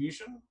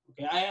distribution.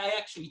 Okay, I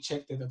actually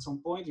checked it at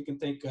some point. You can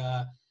take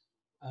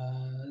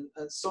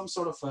some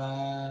sort of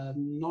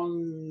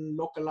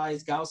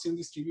non-localized Gaussian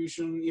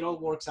distribution. It all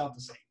works out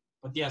the same.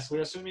 But yes,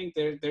 we're assuming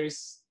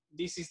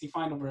this is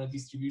defined over a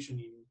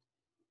distribution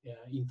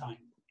in time.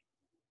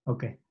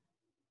 Okay.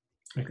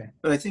 Okay.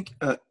 But I think,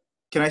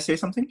 can I say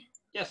something?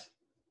 Yes.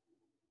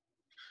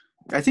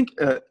 I think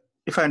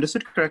if I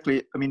understood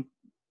correctly, I mean,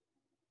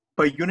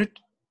 per unit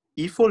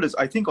E-fold is,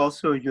 I think,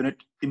 also a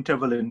unit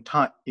interval in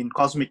time, in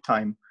cosmic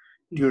time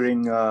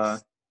during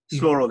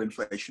slow roll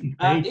inflation.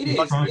 It is.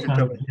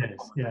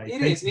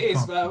 Yes. It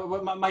is.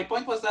 My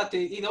point was that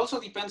it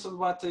also depends on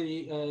what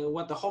the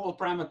Hubble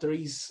parameter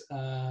is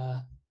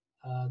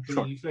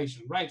during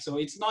inflation, right? So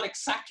it's not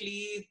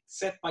exactly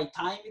set by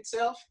time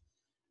itself.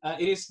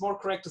 It is more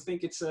correct to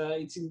think it's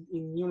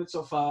in units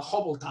of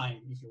Hubble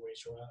time, if you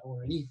wish,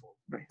 or an E-fold.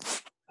 Right.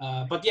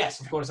 But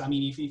yes, of course. I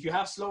mean, if you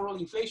have slow roll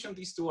inflation,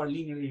 these two are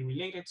linearly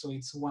related, so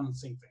it's one and the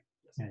same thing.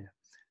 Yes. Yeah.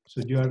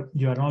 So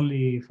you are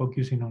only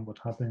focusing on what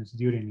happens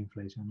during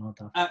inflation, not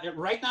after.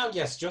 Right now,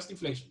 yes, just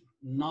inflation,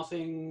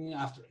 nothing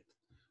after it.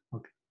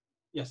 Okay.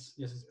 Yes.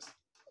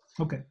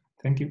 Okay.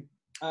 Thank you.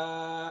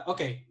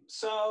 Okay,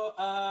 so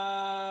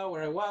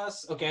where I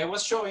was, I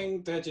was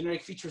showing the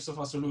generic features of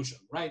a solution,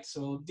 right?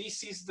 So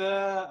this is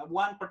the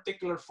one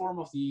particular form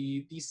of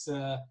this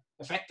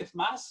effective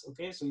mass.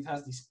 Okay, so it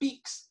has these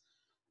peaks.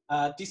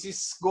 This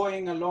is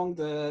going along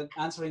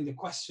answering the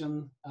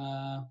question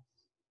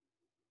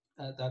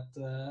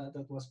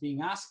that was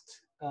being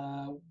asked,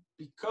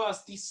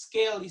 because this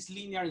scale is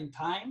linear in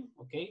time.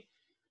 Okay,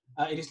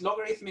 it is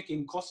logarithmic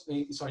in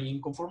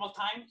conformal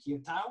time here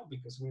tau,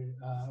 because we're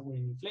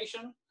in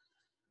inflation.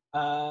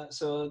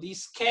 So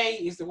this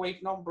k is the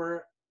wave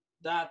number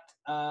that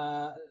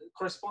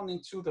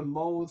corresponding to the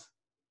mode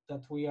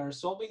that we are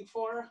solving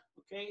for.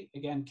 Okay,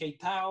 again k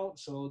tau.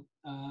 So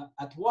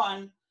at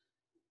 1.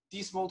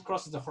 This mode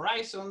crosses the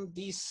horizon.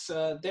 This,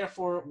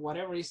 therefore,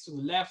 whatever is to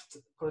the left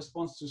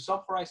corresponds to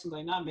sub-horizon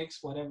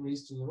dynamics. Whatever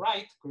is to the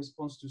right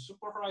corresponds to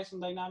super-horizon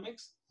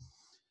dynamics.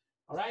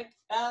 All right,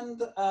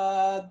 and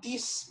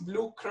this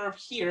blue curve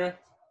here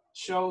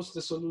shows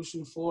the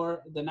solution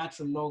for the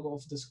natural log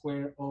of the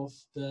square of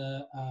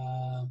the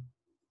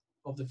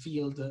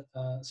field.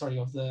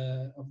 Of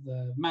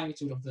the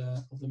magnitude of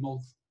the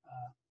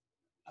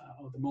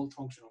mode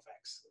function of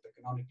x, the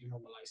canonically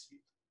normalized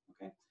field.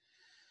 Okay.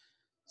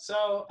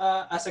 So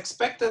as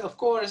expected, of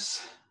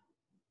course,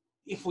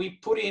 if we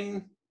put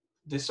in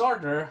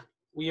disorder,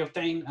 we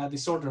obtain a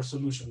disorder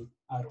solution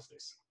out of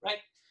this,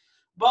 right?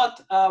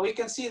 But we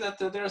can see that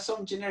there are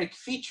some generic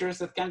features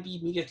that can be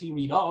immediately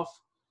read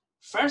off.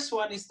 First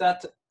one is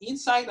that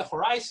inside the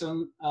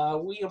horizon,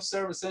 we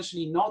observe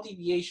essentially no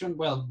deviation.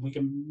 Well, we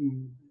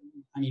can,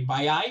 I mean,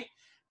 by eye,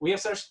 we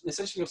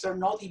essentially observe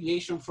no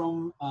deviation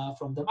from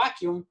the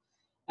vacuum.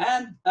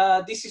 And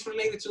this is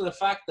related to the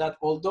fact that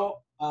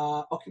although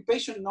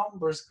occupation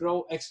numbers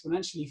grow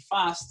exponentially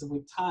fast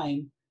with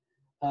time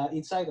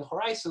inside the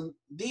horizon,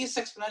 this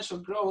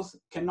exponential growth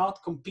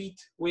cannot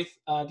compete with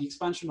the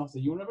expansion of the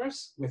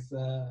universe, with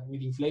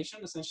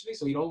inflation, essentially.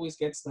 So it always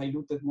gets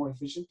diluted more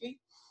efficiently.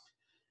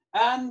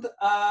 And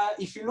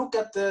if you look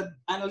at the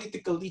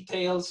analytical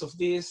details of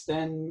this,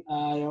 then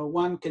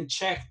one can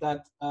check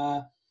that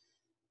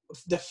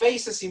the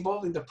phases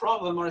involved in the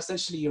problem are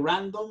essentially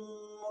random,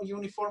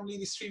 uniformly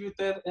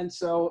distributed, and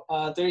so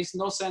there is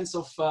no sense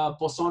of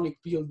bosonic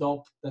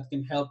buildup that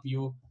can help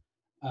you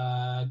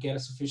get a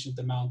sufficient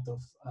amount of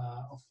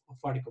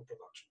particle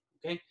production.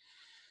 Okay.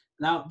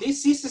 Now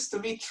this ceases to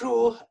be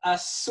true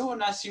as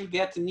soon as you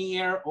get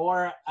near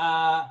or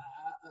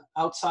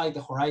outside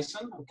the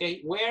horizon.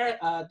 Okay, where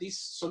this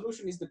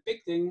solution is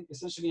depicting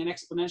essentially an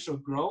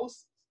exponential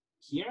growth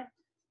here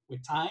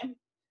with time.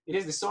 It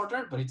is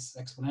disordered, but it's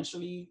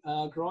exponentially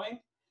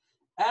growing.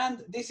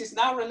 And this is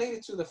now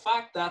related to the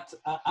fact that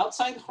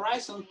outside the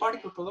horizon,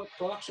 particle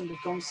production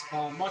becomes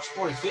much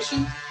more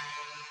efficient.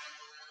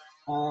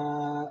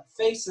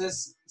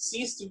 Phases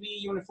cease to be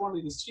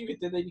uniformly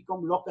distributed. They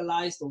become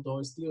localized,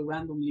 although still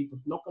randomly, but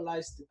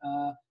localized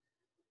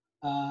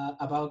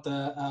about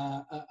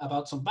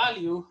some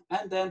value.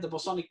 And then the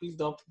bosonic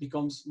buildup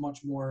becomes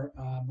much more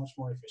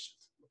efficient.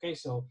 Okay,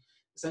 so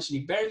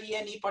essentially barely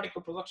any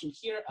particle production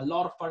here, a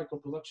lot of particle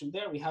production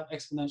there, we have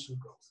exponential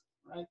growth,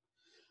 right?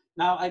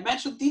 Now, I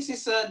mentioned this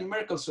is a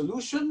numerical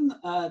solution.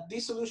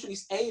 This solution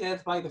is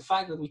aided by the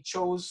fact that we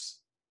chose,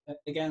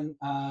 again,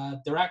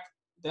 Dirac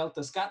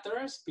delta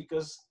scatterers,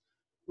 because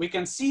we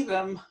can see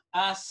them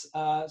as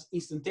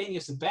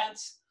instantaneous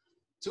events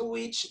to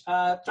which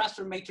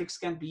transfer matrix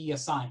can be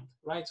assigned,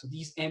 right? So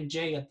these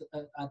MJ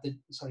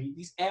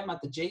these M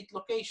at the jth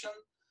location,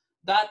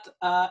 that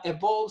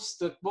evolves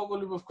the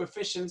Bogoliubov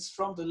coefficients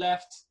from the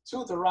left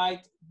to the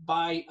right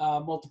by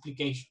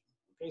multiplication.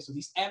 Okay, so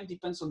this M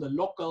depends on the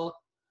local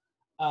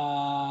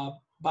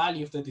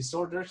value of the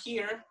disorder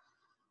here.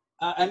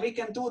 And we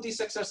can do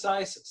this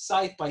exercise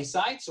side by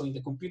side. So in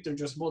the computer,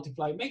 just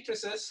multiply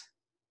matrices.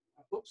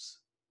 Oops.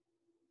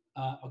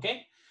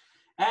 Okay.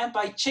 And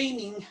by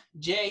chaining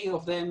J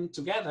of them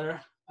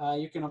together,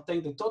 you can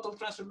obtain the total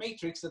transfer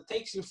matrix that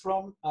takes you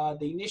from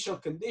the initial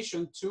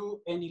condition to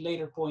any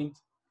later point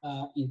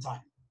in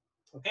time.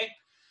 Okay.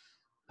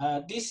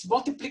 This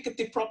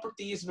multiplicative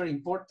property is very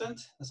important,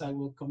 as I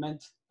will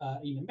comment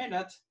in a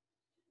minute.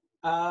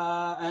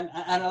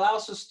 And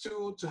allows us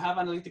to have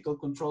analytical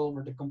control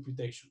over the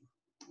computation.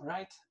 All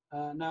right.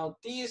 Now,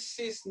 this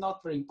is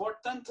not very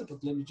important,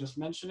 but let me just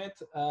mention it.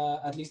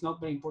 At least not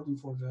very important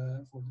for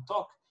the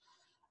talk.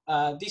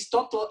 This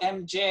total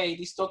MJ,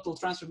 this total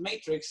transfer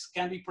matrix,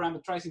 can be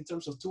parameterized in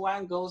terms of two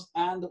angles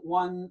and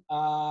one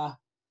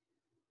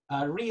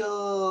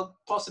real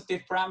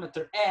positive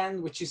parameter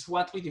n, which is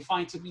what we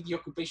define to be the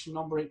occupation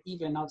number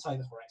even outside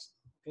the horizon.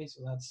 Okay, so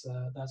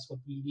that's what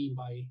we mean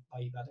by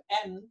that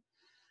n.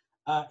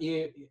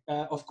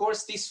 Of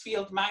course, this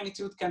field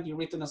magnitude can be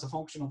written as a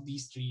function of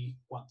these three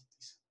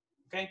quantities.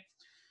 Okay.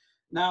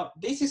 Now,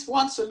 this is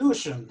one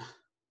solution,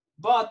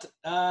 but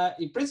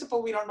in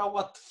principle, we don't know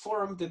what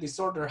form the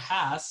disorder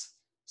has.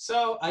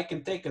 So I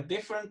can take a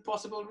different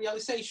possible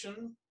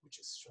realization, which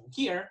is shown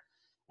here,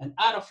 and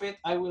out of it,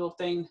 I will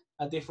obtain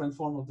a different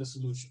form of the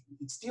solution.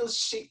 It still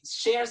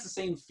shares the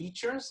same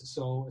features,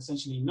 so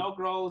essentially no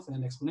growth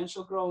and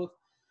exponential growth,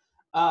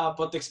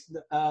 but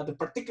the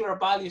particular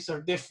values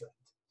are different.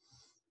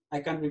 I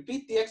can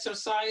repeat the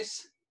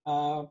exercise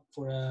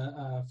for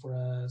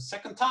a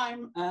second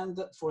time, and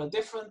for a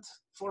different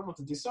form of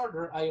the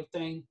disorder, I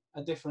obtain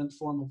a different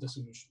form of the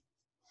solution,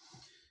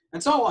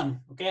 and so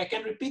on. Okay, I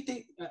can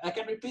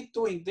repeat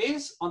doing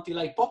this until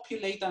I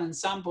populate an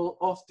ensemble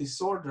of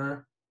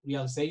disorder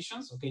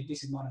realizations. Okay,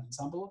 this is not an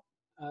ensemble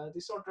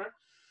disorder,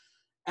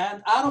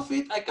 and out of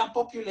it, I can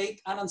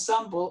populate an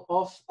ensemble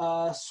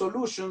of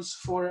solutions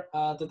for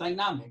the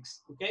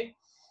dynamics. Okay.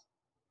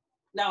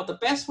 Now, the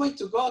best way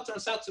to go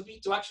turns out to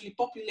be to actually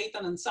populate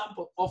an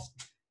ensemble of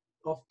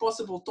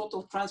possible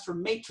total transfer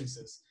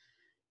matrices,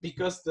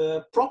 because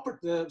the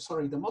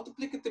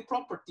multiplicative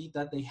property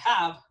that they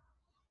have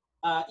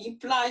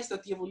implies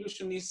that the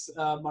evolution is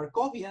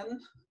Markovian,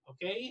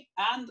 okay,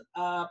 and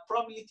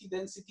probability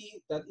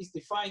density that is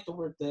defined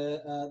over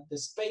the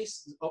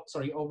space,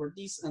 over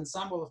this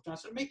ensemble of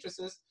transfer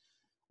matrices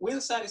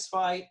will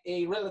satisfy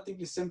a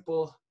relatively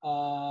simple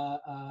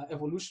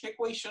evolution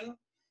equation.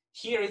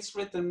 Here it's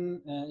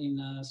written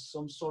in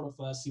some sort of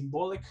a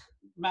symbolic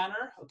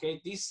manner. Okay,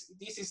 this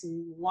is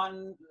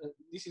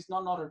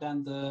none other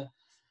than the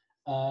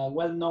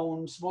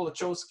well-known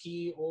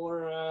Smoluchowski,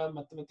 or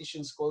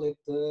mathematicians call it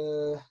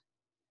the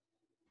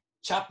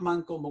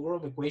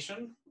Chapman-Kolmogorov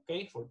equation.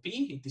 Okay, for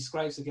P, it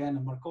describes again a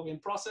Markovian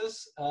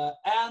process,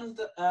 and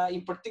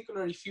in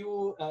particular, if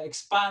you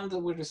expand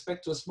with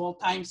respect to a small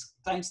time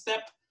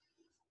step,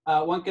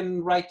 one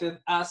can write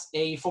it as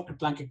a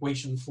Fokker-Planck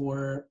equation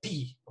for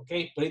P,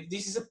 okay? But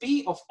this is a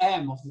P of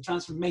M, of the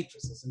transfer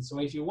matrices. And so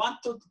if you want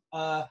to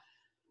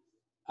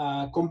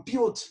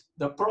compute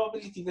the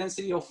probability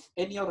density of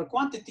any other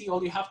quantity,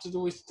 all you have to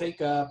do is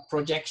take a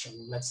projection,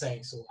 let's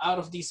say. So out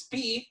of this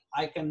P,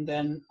 I can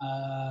then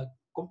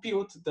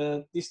compute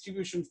the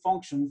distribution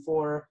function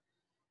for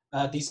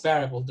this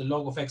variable, the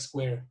log of x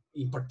squared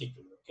in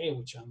particular, okay,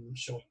 which I'm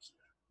showing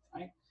here,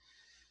 right?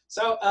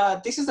 So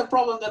this is the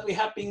problem that we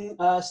have been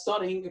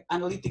studying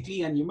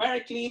analytically and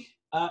numerically.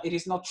 It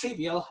is not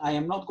trivial. I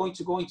am not going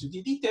to go into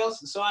the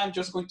details, so I'm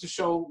just going to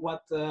show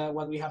what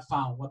we have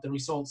found, what the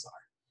results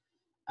are.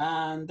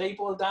 And they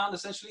boil down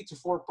essentially to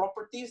 4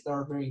 properties that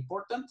are very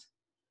important.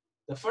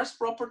 The first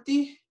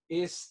property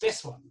is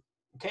this one,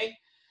 okay?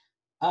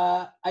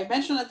 I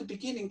mentioned at the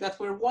beginning that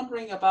we're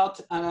wondering about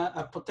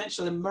a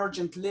potential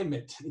emergent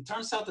limit. It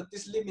turns out that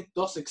this limit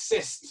does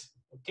exist,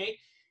 okay?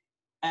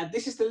 And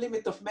this is the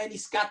limit of many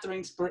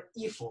scatterings per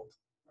e-fold,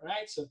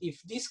 right? So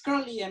if this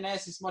curl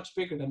ENS is much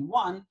bigger than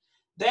 1,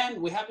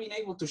 then we have been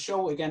able to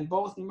show, again,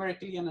 both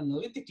numerically and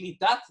analytically,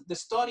 that the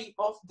study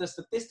of the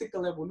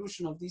statistical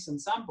evolution of this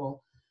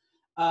ensemble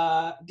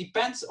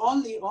depends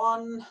only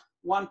on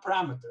one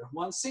parameter,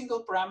 one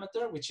single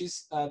parameter, which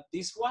is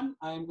this one.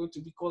 I am going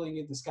to be calling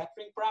it the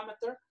scattering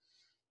parameter.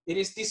 It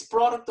is this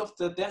product of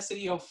the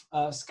density of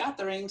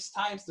scatterings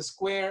times the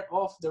square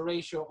of the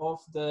ratio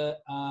of the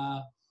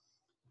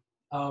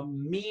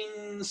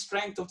mean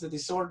strength of the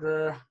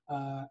disorder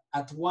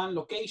at one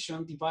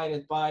location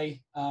divided by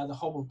the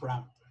Hubble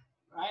parameter,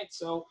 right?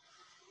 So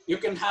you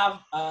can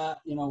have,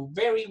 you know,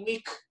 very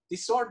weak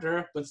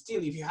disorder, but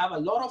still, if you have a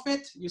lot of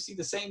it, you see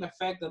the same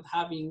effect of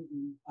having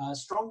a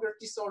stronger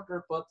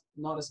disorder, but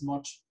not as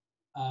much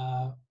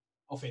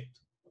of it.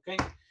 Okay,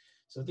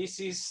 so this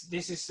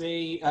is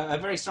a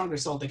very strong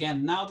result.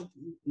 Again,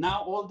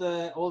 now all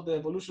the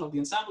evolution of the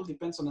ensemble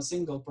depends on a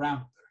single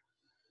parameter.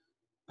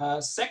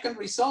 Second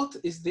result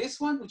is this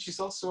one, which is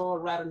also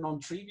rather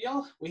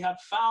non-trivial. We have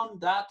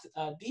found that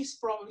this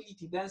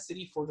probability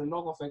density for the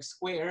log of x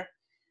squared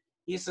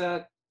is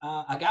a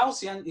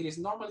Gaussian. It is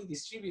normally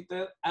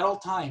distributed at all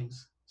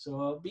times.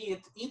 So be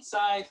it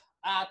inside,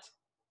 at,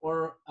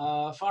 or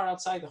far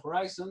outside the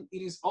horizon,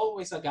 it is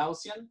always a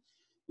Gaussian.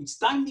 It's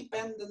time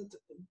dependent.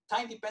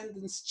 Time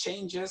dependence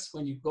changes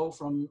when you go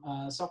from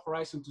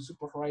sub-horizon to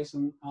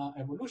super-horizon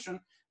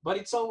evolution, but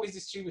it's always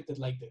distributed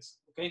like this.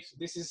 Okay, so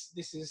this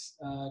is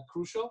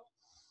crucial.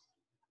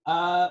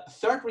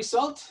 Third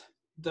result,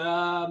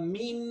 the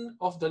mean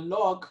of the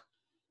log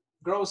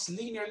grows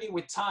linearly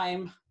with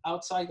time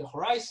outside the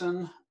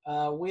horizon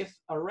with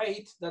a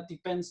rate that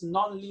depends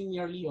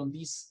non-linearly on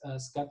this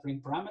scattering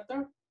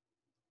parameter,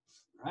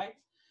 right?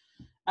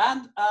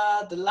 And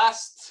the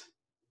last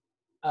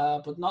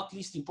but not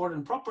least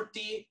important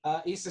property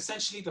is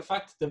essentially the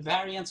fact that the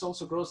variance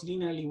also grows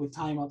linearly with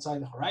time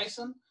outside the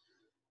horizon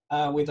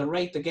with a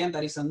rate, again,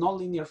 that is a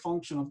nonlinear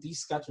function of this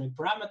scattering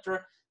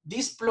parameter.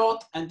 This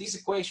plot and this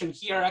equation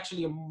here are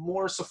actually a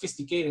more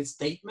sophisticated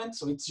statement.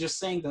 So it's just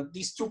saying that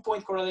this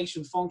 2-point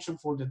correlation function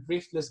for the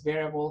driftless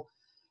variable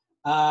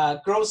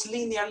grows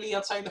linearly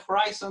outside the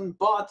horizon,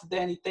 but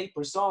then it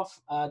tapers off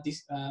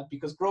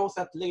because growth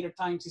at later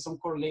times is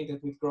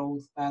uncorrelated with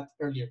growth at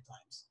earlier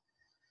times.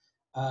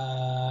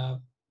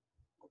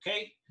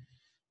 Okay,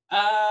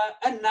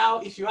 and now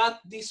if you add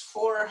these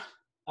four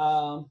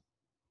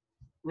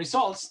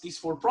results, these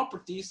four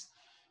properties,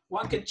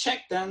 one can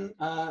check then,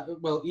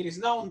 well, it is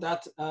known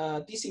that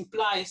this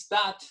implies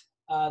that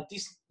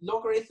this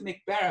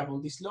logarithmic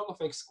variable, this log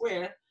of x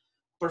squared,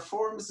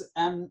 performs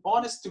an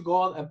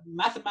honest-to-God, a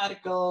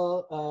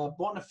mathematical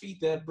bona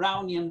fide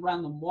Brownian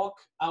random walk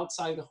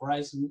outside the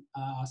horizon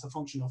as a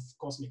function of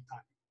cosmic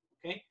time,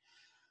 okay?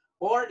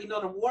 Or in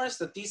other words,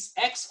 that this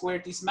x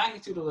squared, this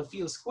magnitude of the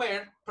field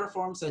squared,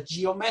 performs a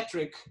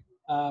geometric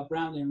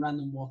Brownian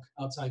random walk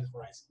outside the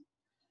horizon.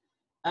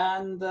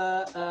 And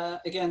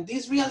again,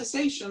 this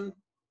realization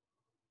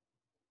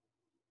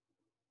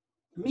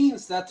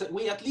means that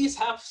we at least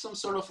have some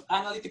sort of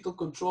analytical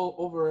control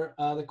over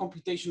the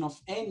computation of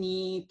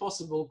any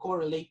possible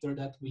correlator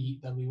that we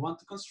want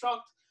to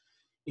construct.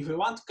 If we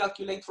want to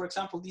calculate, for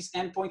example, this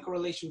n-point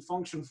correlation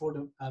function for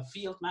the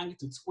field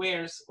magnitude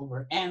squares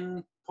over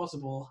n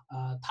possible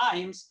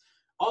times,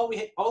 all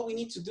we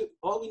need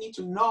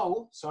to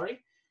know, sorry,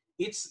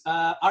 it's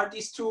are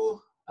these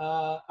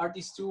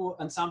two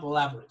ensemble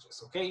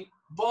averages, okay?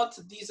 But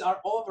these are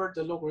over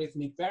the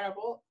logarithmic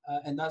variable,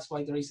 and that's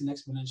why there is an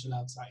exponential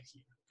outside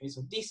here. Okay,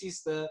 so this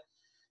is the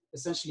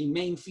essentially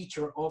main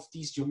feature of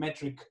this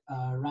geometric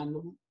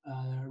random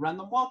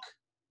walk.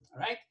 All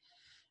right,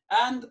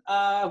 and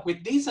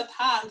with this at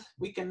hand,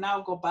 we can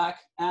now go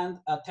back and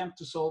attempt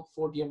to solve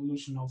for the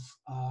evolution of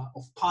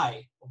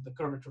pi, of the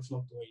curvature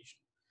fluctuation.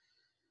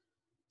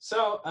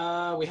 So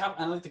we have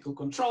analytical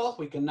control.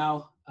 We can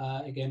now,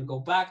 again, go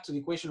back to the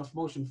equation of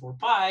motion for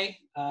pi.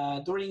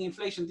 During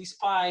inflation, this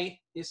pi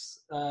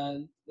is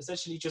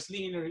essentially just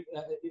linear,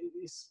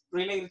 is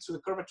related to the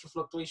curvature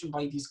fluctuation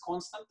by this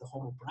constant, the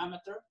Hubble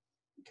parameter,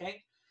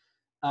 okay?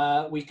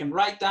 We can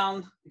write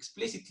down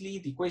explicitly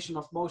the equation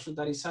of motion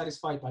that is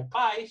satisfied by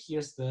pi.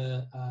 Here's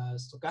the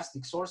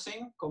stochastic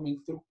sourcing coming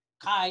through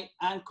chi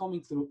and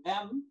coming through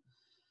m.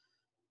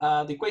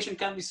 The equation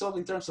can be solved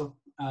in terms of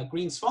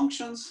Green's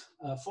functions.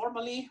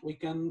 Formally, we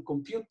can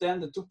compute then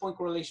the 2-point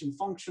correlation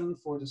function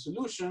for the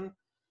solution,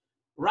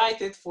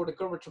 write it for the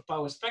curvature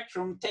power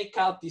spectrum, take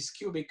out this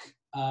cubic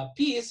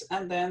piece,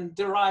 and then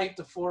derive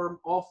the form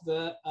of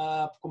the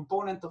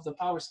component of the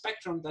power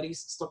spectrum that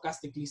is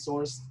stochastically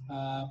sourced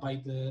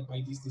by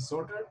this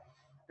disorder.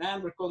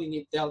 And we're calling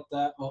it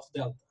delta of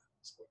delta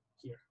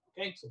here.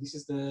 Okay, so this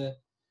is the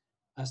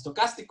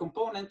stochastic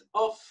component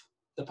of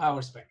the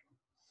power spectrum.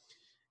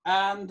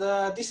 And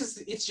this is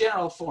its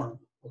general form,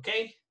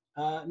 okay?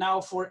 Now,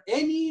 for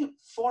any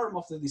form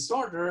of the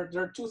disorder,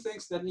 there are two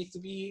things that need to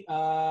be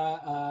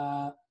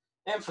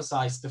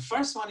emphasized. The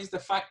first one is the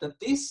fact that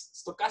this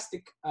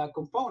stochastic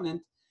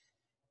component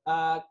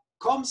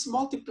comes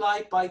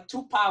multiplied by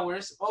 2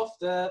 powers of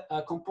the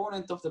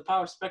component of the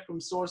power spectrum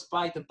sourced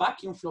by the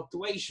vacuum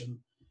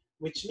fluctuation,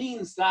 which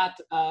means that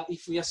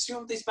if we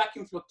assume this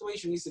vacuum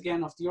fluctuation is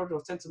again of the order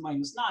of 10 to the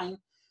 -9,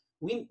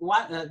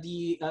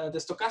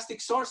 the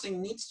stochastic sourcing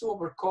needs to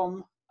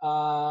overcome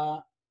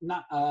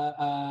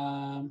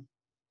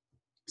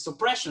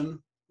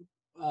suppression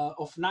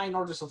of 9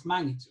 orders of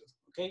magnitude,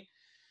 okay?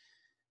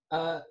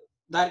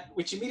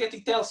 Which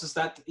immediately tells us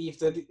that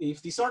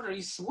if disorder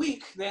is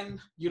weak,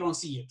 then you don't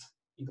see it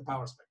in the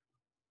power spectrum.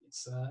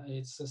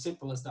 It's as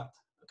simple as that.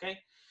 Okay.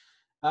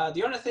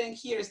 The other thing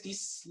here is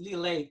this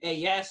little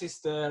AS is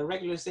the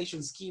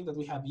regularization scheme that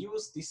we have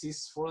used. This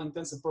is, for all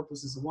intents and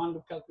purposes, a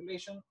one-loop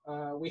calculation.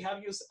 We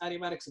have used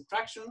adiabatic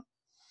subtraction,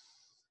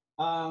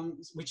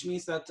 which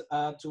means that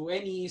to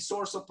any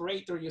source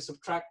operator, you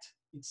subtract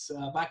its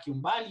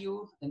vacuum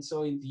value. And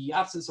so in the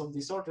absence of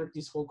disorder,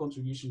 this whole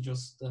contribution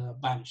just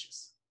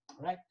vanishes,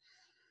 all right?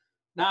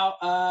 Now,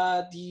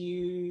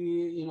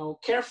 the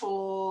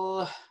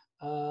careful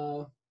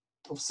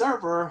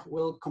observer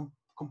will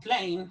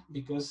complain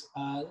because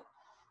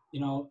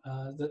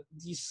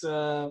this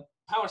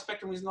power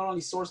spectrum is not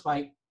only sourced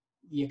by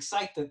the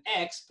excited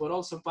X, but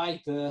also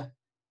by the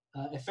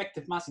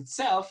effective mass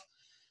itself.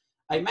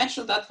 I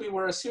mentioned that we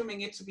were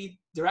assuming it to be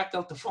direct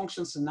delta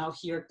functions, and now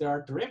here there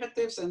are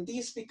derivatives, and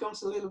this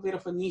becomes a little bit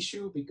of an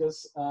issue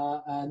because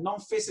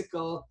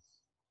non-physical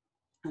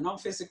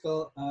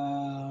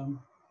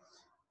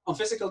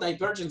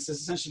divergences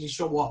essentially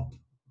show up,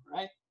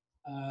 right?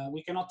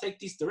 We cannot take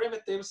these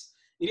derivatives.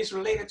 It is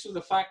related to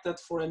the fact that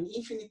for an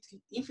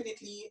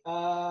infinitely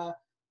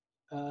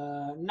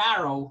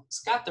narrow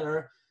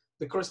scatter,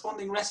 the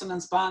corresponding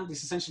resonance band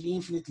is essentially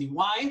infinitely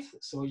wide.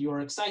 So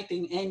you're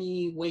exciting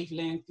any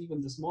wavelength,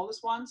 even the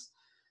smallest ones.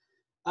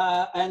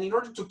 And in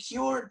order to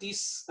cure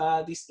this,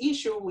 this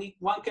issue,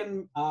 one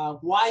can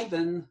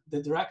widen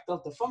the direct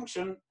delta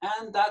function,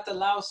 and that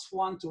allows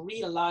one to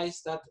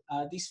realize that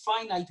this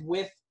finite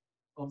width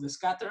of the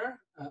scatter,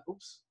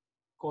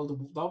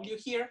 called W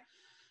here,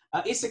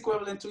 is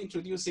equivalent to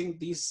introducing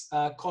this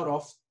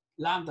cutoff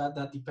lambda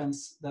that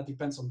depends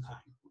on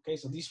time. Okay,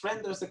 so this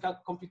renders the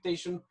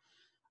computation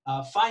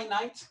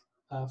finite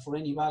for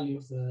any value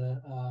of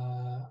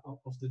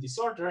the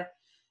disorder.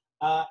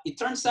 It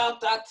turns out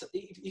that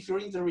if you're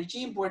in the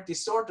regime where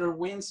disorder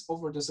wins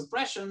over the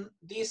suppression,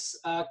 this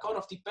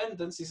cutoff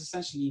dependence is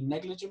essentially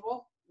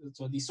negligible.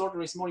 So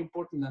disorder is more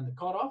important than the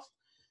cutoff.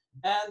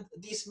 And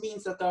this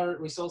means that our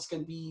results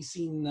can be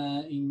seen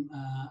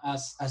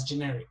as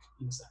generic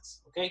in a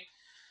sense, okay?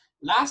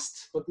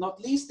 Last but not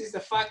least is the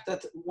fact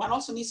that one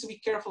also needs to be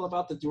careful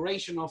about the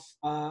duration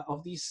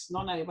of this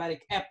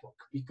non-adiabatic epoch,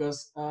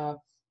 because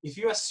if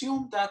you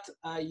assume that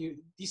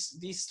this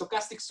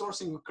stochastic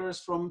sourcing occurs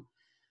from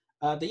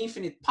the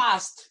infinite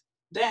past,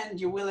 then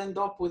you will end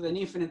up with an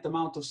infinite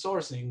amount of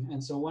sourcing.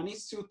 And so one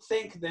needs to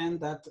think then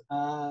that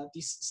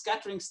this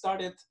scattering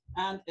started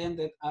and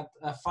ended at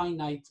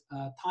finite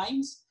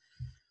times.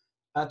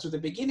 To the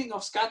beginning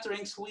of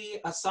scatterings,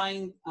 we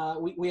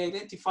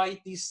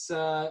identified this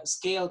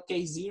scale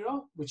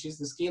K0, which is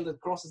the scale that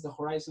crosses the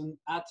horizon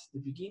at the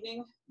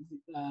beginning.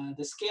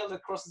 The scale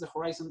that crosses the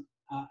horizon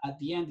at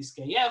the end is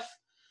Kf.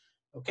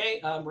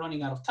 Okay, I'm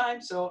running out of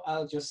time, so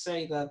I'll just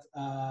say that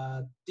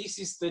this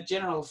is the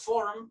general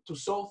form to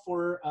solve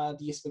for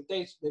the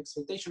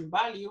expectation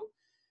value.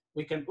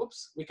 We can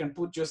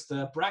put just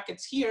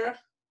brackets here,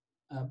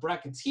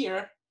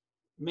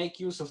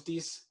 make use of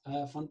this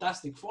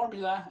fantastic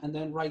formula, and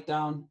then write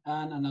down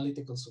an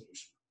analytical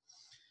solution.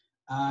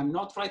 I'm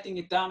not writing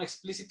it down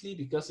explicitly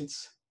because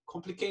it's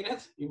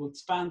complicated. It would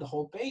span the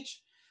whole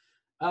page.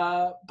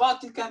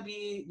 But it can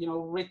be,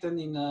 written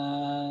in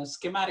a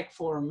schematic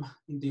form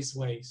in this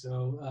way.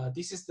 So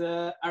this is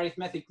the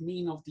arithmetic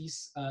mean of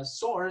this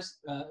source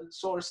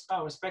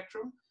power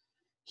spectrum.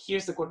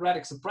 Here's the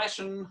quadratic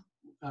suppression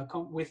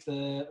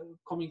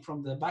coming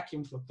from the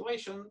vacuum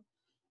fluctuation.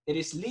 It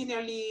is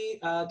linearly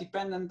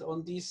dependent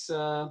on this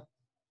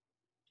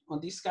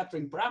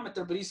scattering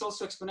parameter, but it's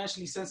also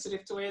exponentially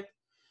sensitive to it.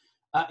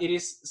 It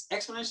is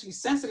exponentially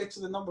sensitive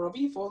to the number of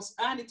e-folds,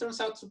 and it turns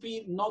out to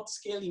be not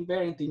scale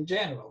invariant in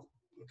general.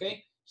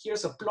 Okay,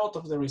 here's a plot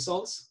of the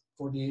results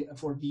for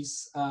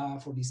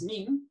this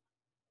mean.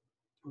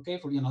 Okay,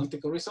 for the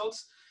analytical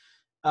results.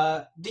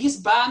 This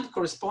band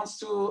corresponds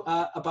to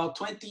about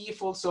 20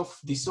 e-folds of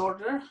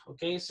disorder.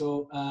 Okay,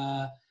 so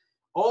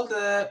all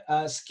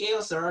the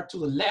scales that are to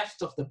the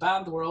left of the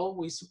band were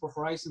always super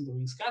horizon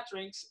during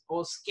scatterings.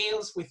 All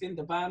scales within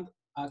the band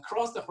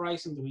cross the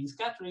horizon during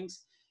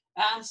scatterings,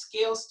 and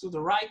scales to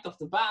the right of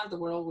the band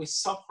were always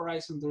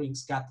sub-horizon during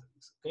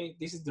scatterings. Okay,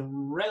 this is the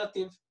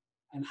relative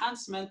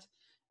enhancement,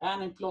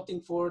 and I'm plotting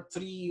for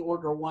 3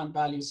 order 1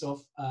 values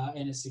of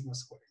ns sigma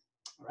squared.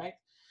 All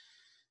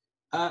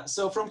right.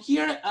 So from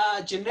here,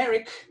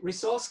 generic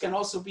results can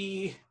also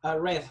be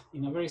read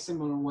in a very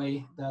similar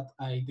way that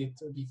I did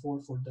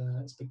before for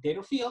the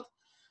spectator field.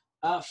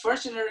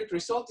 First generic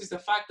result is the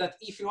fact that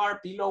if you are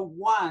below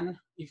 1,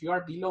 if you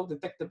are below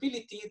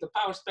detectability, the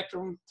power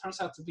spectrum turns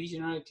out to be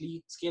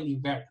generically scale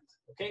invariant,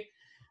 okay?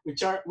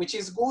 Which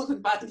is good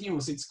and bad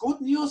news. It's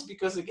good news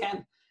because,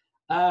 again,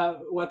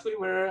 what we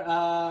were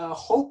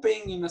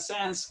hoping in a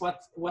sense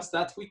was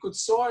that we could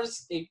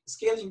source a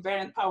scale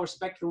invariant power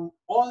spectrum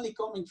only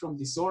coming from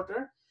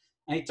disorder.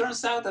 And it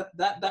turns out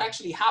that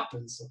actually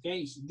happens,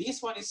 okay? This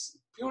one is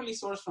purely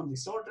sourced from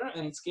disorder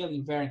and it's scale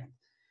invariant.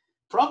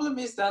 Problem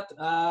is that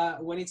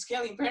when it's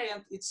scale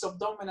invariant, it's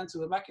subdominant to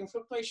the vacuum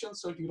fluctuation,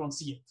 so you don't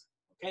see it,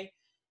 okay?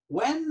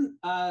 when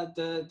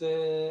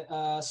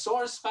the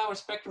source power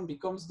spectrum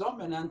becomes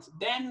dominant,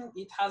 then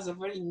it has a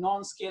very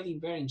non-scale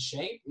invariant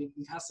shape.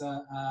 It has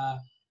a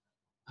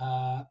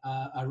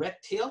red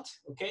tilt,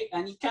 okay,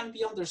 and it can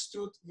be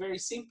understood very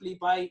simply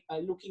by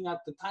looking at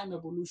the time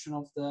evolution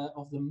of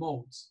the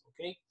modes,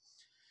 okay.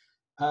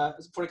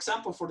 For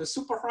example, for the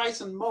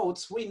superhorizon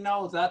modes, we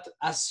know that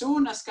as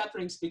soon as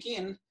scatterings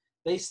begin,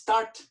 they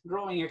start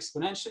growing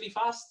exponentially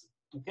fast,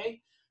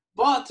 okay.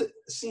 But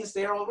since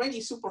they're already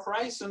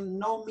superhorizon,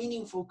 no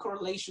meaningful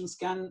correlations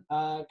can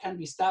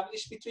be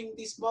established between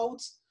these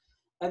modes.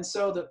 And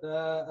so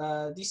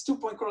this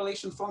 2-point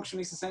correlation function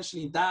is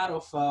essentially that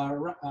of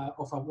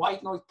a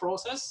white noise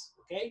process,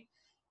 okay?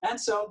 And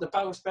so the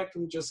power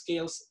spectrum just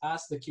scales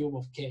as the cube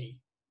of k,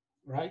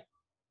 right?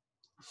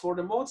 For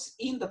the modes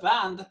in the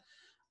band,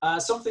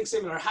 something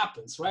similar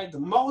happens, right?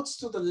 The modes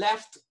to the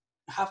left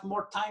have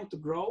more time to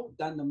grow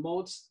than the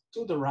modes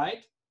to the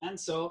right, and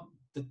so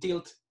the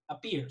tilt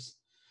appears.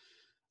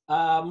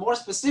 More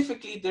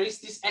specifically, there is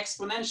this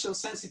exponential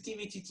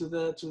sensitivity to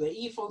the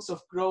e-folds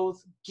of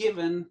growth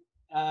given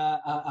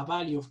a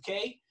value of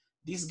k.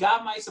 This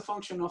gamma is a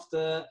function of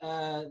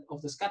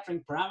the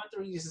scattering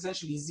parameter. It is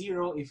essentially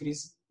 0 if it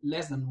is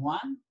less than 1,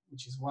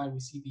 which is why we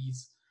see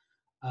these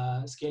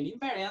scale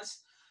invariants.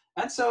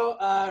 And so,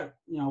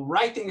 you know,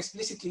 writing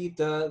explicitly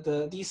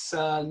this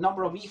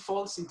number of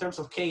e-folds in terms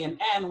of k and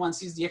n, one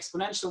sees the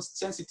exponential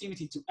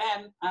sensitivity to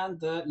n and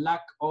the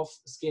lack of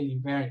scale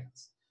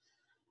invariance.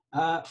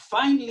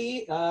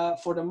 Finally,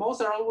 for the modes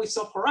that are always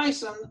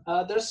sub-horizon,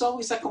 there's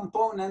always a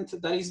component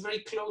that is very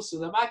close to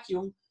the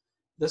vacuum.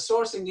 The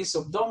sourcing is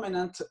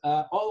subdominant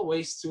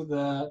always to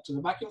the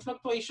vacuum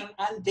fluctuation,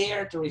 and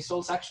there the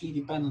results actually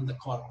depend on the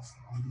cutoff,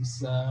 on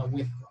this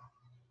width.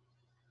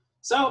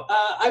 So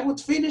I would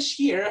finish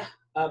here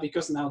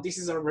because now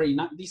these are very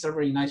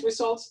nice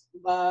results.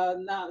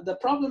 Now the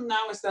problem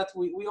now is that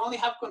we only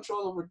have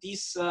control over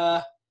this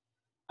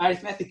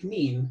arithmetic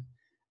mean.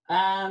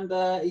 And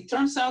it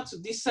turns out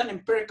this is an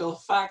empirical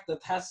fact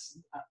that has,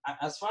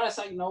 as far as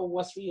I know,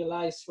 was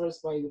realized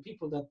first by the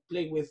people that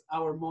play with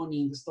our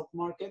money in the stock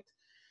market.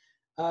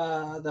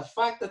 The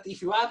fact that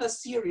if you add a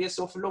series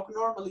of log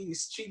normally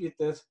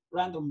distributed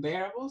random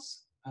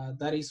variables,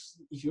 that is,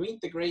 if you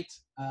integrate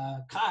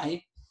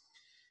chi,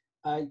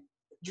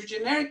 you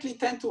generically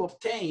tend to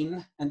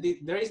obtain, and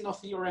there is no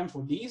theorem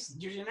for this,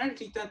 you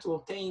generically tend to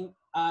obtain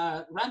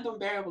a random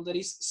variable that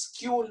is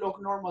skew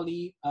log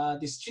normally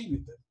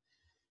distributed.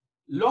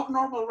 Log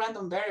normal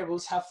random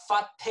variables have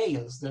fat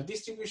tails. Their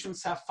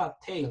distributions have fat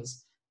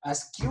tails. A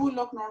skew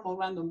log normal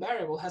random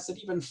variable has an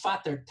even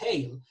fatter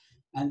tail.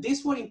 And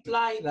this would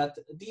imply that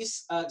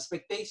this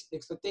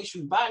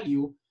expectation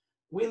value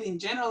will in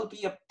general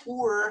be a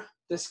poor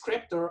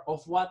descriptor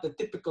of what the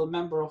typical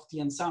member of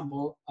the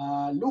ensemble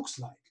looks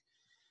like.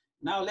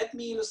 Now let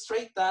me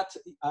illustrate that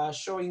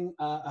showing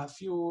a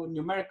few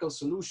numerical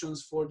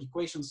solutions for the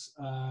equations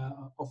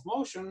of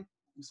motion.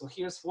 So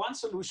here's one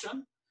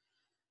solution.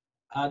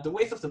 The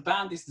width of the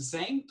band is the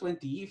same,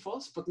 20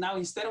 e-folds, but now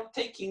instead of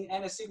taking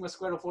n sigma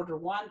squared of order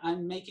 1,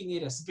 I'm making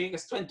it as big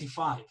as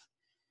 25.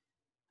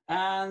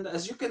 And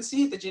as you can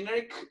see, the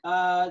generic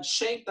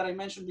shape that I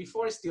mentioned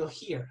before is still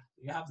here.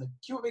 You have the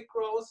cubic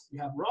growth,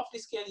 you have roughly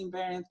scale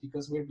invariant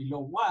because we're below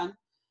 1,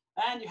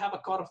 and you have a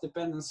cutoff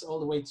dependence all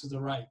the way to the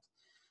right.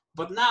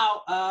 But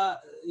now,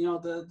 you know,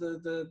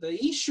 the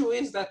issue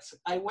is that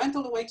I went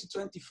all the way to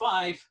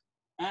 25,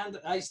 and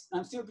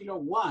I'm still below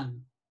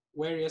 1.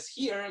 Whereas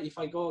here, if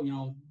I go, you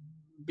know,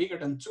 bigger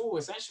than 2,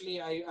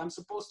 essentially, I'm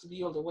supposed to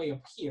be all the way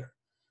up here.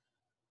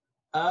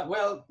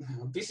 Well,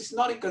 this is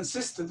not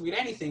inconsistent with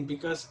anything,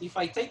 because if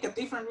I take a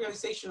different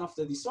realization of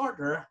the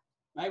disorder,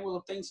 I will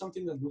obtain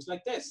something that looks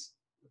like this,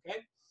 okay?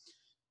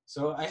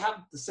 So I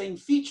have the same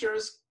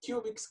features,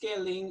 cubic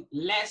scaling,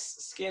 less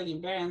scale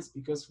invariance,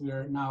 because we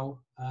are now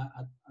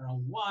at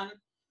around 1.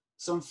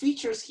 Some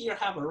features here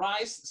have a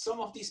rise. Some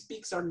of these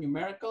peaks are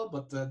numerical,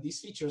 but these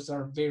features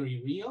are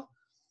very real.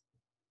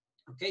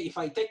 Okay, if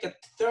I take a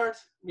third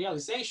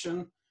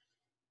realization,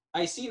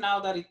 I see now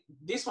that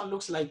this one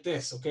looks like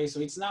this, okay? So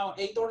it's now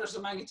 8 orders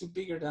of magnitude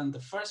bigger than the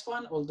first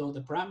one, although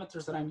the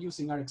parameters that I'm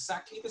using are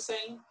exactly the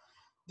same.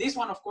 This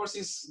one, of course,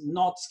 is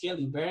not scale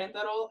invariant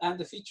at all, and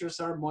the features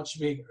are much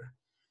bigger.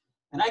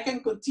 And I can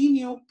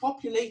continue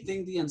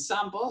populating the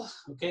ensemble,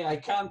 okay? I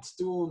can't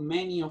do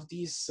many of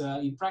these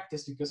in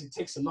practice because it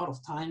takes a lot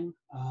of time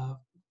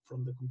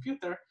from the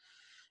computer.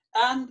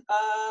 And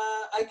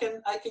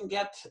I can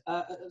get,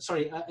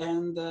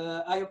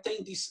 I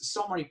obtain this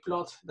summary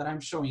plot that I'm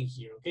showing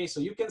here, okay? So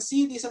you can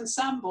see this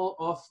ensemble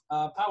of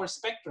power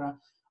spectra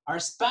are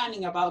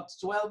spanning about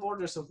 12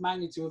 orders of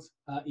magnitude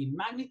in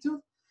magnitude.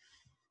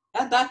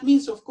 And that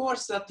means, of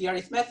course, that the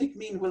arithmetic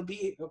mean will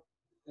be,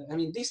 I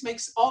mean, this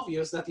makes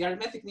obvious that the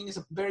arithmetic mean is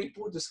a very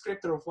poor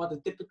descriptor of what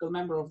the typical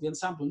member of the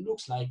ensemble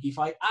looks like. If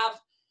I add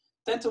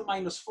 10 to the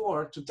minus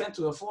 4 to 10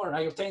 to the 4,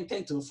 I obtain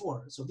 10 to the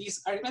 4. So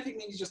this arithmetic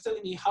mean is just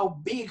telling me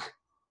how big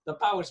the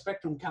power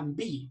spectrum can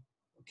be,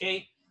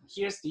 okay?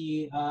 here's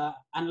the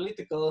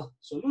analytical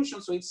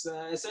solution. So it's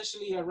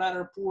essentially a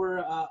rather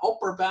poor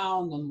upper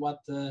bound on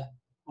what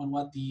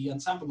the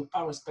ensemble of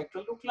power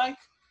spectra look like.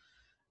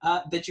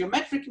 The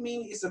geometric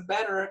mean is a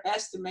better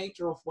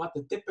estimator of what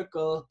the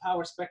typical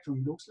power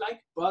spectrum looks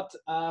like, but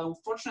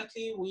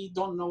unfortunately, we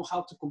don't know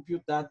how to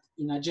compute that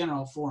in a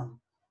general form.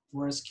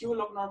 For a skew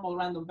log normal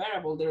random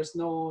variable, there's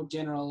no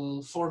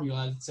general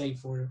formula, let's say,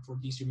 for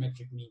these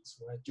geometric means,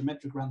 for a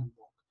geometric random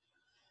walk.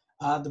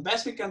 The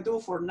best we can do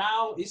for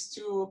now is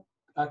to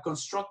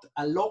construct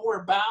a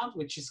lower bound,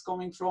 which is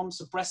coming from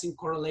suppressing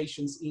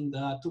correlations in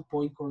the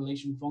 2-point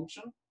correlation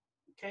function,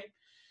 okay?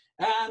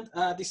 And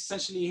this is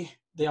essentially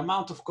the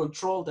amount of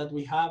control that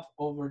we have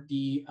over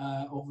the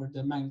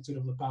magnitude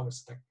of the power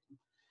spectrum.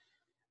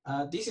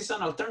 This is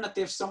an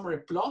alternative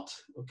summary plot,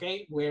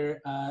 okay,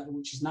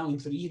 which is now in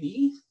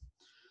 3D.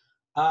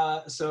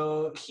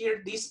 So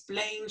here, this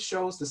plane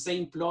shows the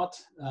same plot,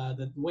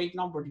 the weight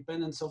number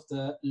dependence of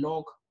the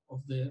log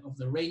of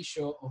the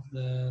ratio of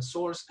the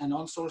source and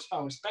on-source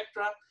power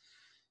spectra.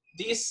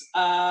 This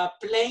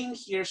plane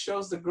here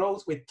shows the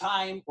growth with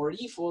time or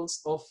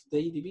e-folds of the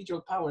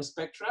individual power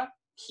spectra.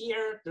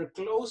 Here, they're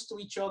close to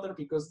each other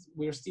because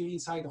we're still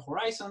inside the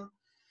horizon.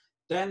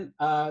 Then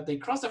they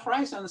cross the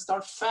horizon and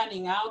start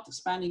fanning out,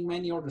 spanning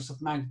many orders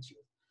of magnitude.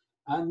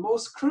 And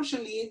most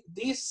crucially,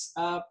 this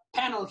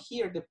panel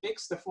here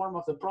depicts the form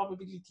of the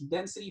probability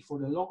density for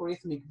the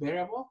logarithmic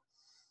variable,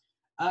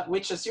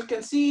 which, as you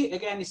can see,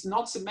 again, is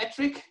not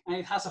symmetric and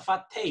it has a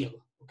fat tail.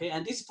 Okay,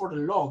 and this is for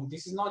the log.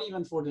 This is not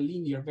even for the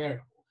linear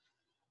variable.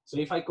 So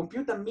if I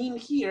compute a mean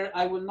here,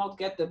 I will not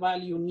get the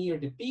value near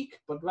the peak,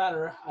 but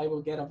rather I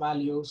will get a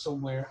value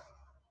somewhere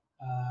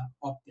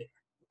up there.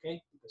 Okay,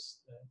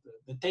 because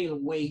the tail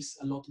weighs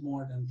a lot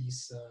more than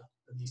this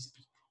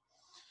peak.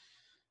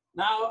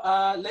 Now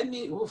let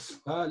me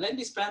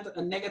spend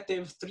a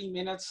negative 3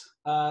 minutes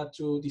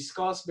to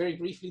discuss very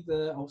briefly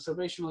the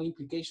observational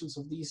implications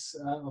of these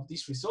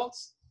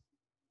results.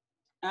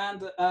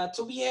 And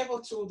to be able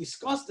to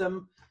discuss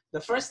them,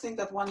 the first thing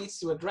that one needs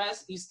to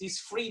address is this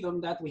freedom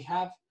that we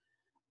have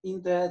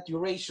in the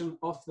duration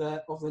of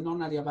the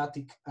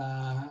non-adiabatic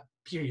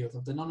period,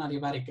 of the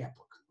non-adiabatic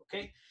epoch,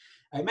 okay?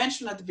 I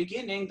mentioned at the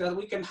beginning that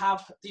we can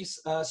have this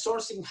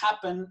sourcing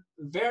happen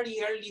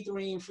very early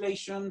during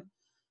inflation,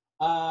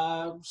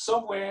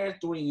 somewhere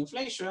during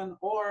inflation,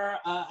 or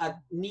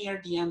near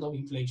the end of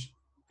inflation,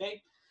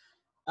 okay?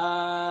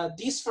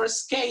 This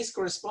first case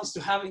corresponds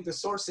to having the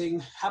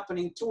sourcing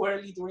happening too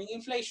early during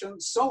inflation,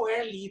 so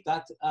early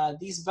that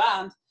this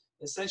band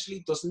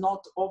essentially does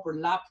not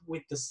overlap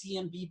with the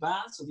CMB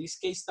band. So this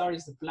case star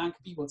is the Planck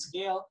pivot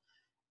scale,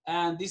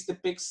 and this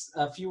depicts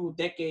a few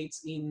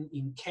decades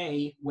in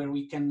K where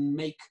we can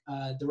make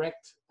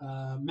direct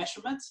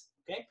measurements,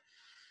 okay?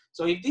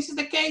 So if this is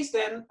the case,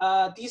 then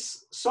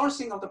this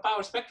sourcing of the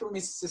power spectrum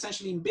is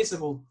essentially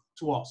invisible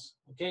to us,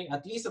 okay?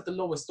 At least at the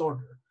lowest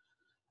order.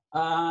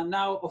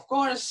 Now, of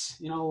course,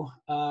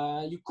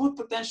 you could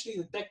potentially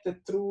detect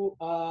it through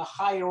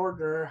higher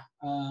order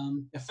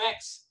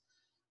effects.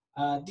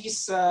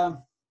 This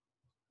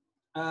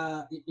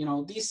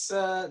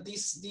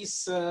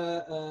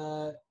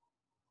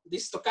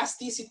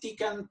stochasticity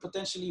can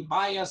potentially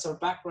bias our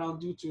background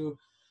due to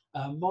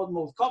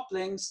mode-mode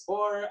couplings,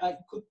 or it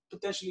could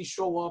potentially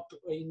show up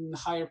in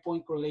higher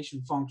point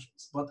correlation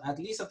functions. But at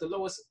least at the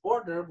lowest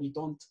order, we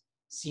don't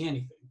see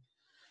anything.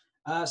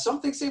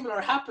 Something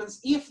similar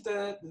happens if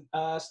the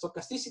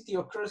stochasticity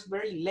occurs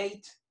very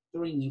late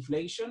during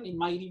inflation. It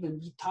might even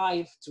be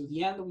tied to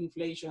the end of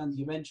inflation and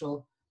the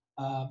eventual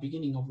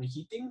beginning of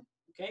reheating,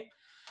 okay?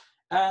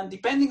 And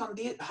depending on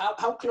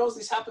how close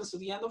this happens to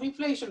the end of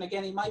inflation,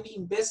 again, it might be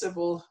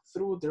invisible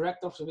through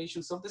direct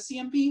observations of the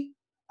CMB,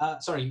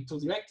 to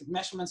direct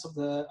measurements of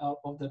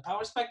the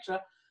power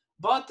spectra,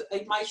 but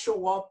it might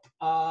show up,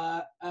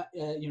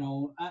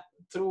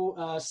 through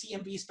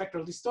CMB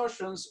spectral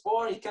distortions,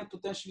 or it can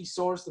potentially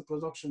source the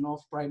production of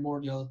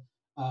primordial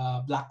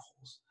black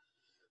holes.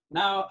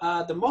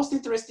 Now, the most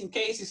interesting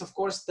case is, of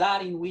course,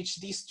 that in which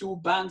these two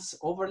bands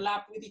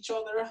overlap with each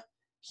other.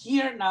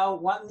 Here now,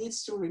 one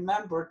needs to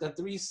remember that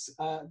there is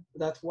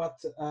that what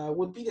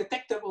would be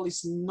detectable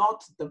is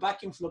not the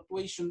vacuum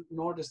fluctuation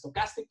nor the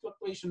stochastic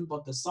fluctuation,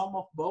 but the sum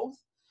of both.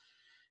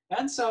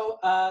 And so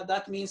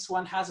that means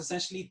one has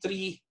essentially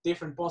three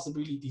different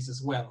possibilities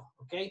as well,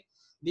 okay?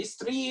 These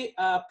three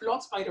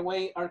plots, by the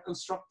way, are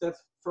constructed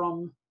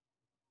from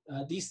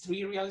these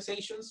three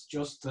realizations,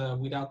 just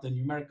without the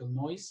numerical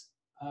noise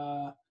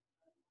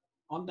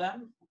on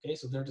them, okay?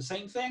 So they're the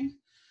same thing.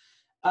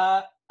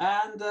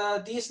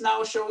 This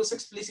now shows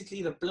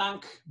explicitly the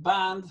Planck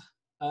band.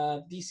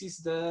 This is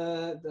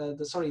the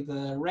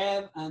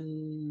red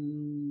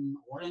and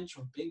orange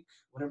or pink,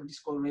 whatever this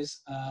color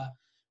is,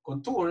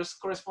 contours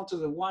correspond to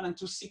the 1 and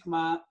 2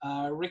 sigma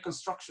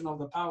reconstruction of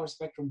the power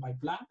spectrum by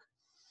Planck.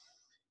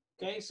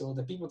 Okay, so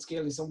the pivot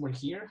scale is somewhere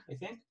here, I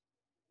think.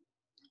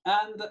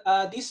 And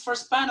this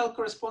first panel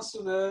corresponds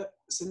to the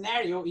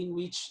scenario in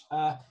which,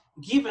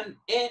 given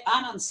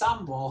an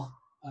ensemble,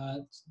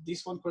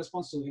 this one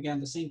corresponds to, again,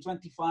 the same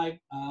 25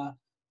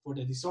 for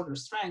the disorder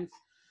strength.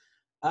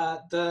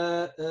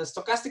 the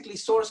stochastically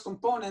sourced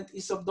component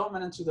is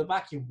subdominant to the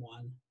vacuum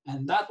one,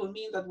 and that will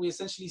mean that we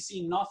essentially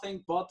see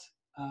nothing but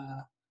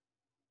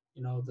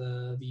you know,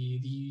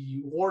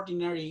 the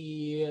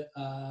ordinary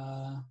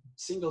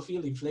single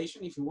field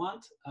inflation, if you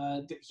want.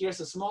 Here's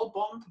a small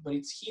bump, but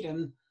it's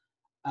hidden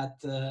at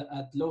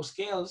low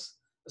scales,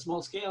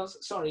 small scales.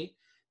 Sorry.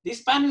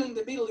 This panel in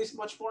the middle is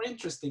much more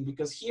interesting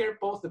because here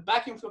both the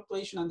vacuum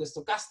fluctuation and the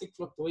stochastic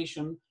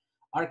fluctuation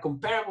are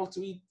comparable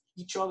to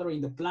each other in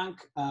the Planck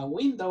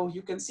window.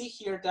 You can see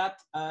here that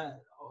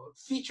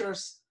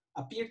features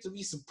appear to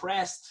be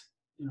suppressed,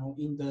 you know,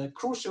 in the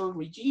crucial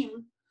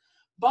regime,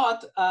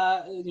 but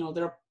you know,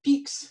 there are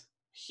peaks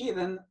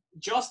hidden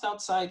just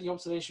outside the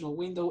observational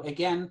window,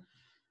 again,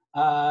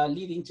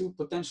 leading to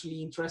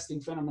potentially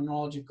interesting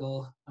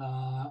phenomenological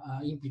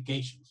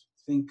implications.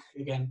 Think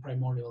again,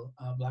 primordial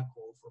black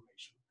hole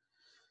formation.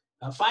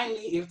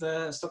 Finally, if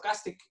the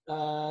stochastic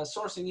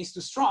sourcing is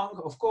too strong,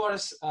 of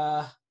course,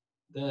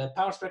 the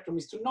power spectrum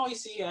is too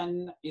noisy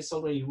and is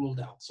already ruled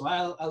out. So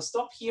I'll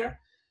stop here.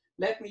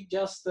 Let me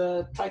just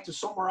try to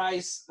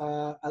summarize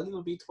a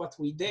little bit what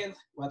we did,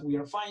 what we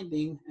are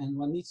finding, and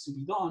what needs to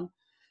be done.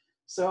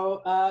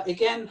 So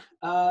again,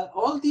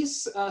 all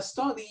this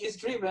study is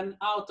driven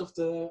out of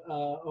the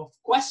of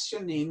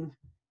questioning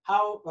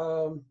how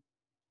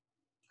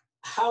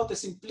the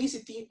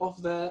simplicity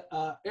of the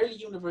early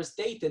universe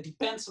data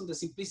depends on the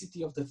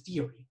simplicity of the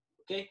theory.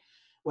 Okay,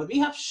 what we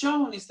have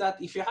shown is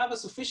that if you have a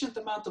sufficient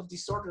amount of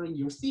disorder in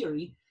your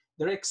theory,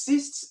 there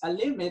exists a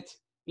limit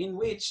in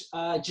which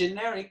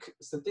generic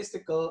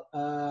statistical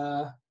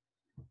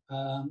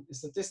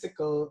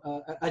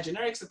a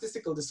generic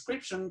statistical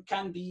description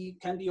can be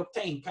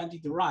obtained, can be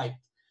derived.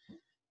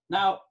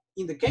 Now,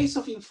 in the case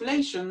of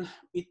inflation,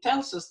 it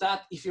tells us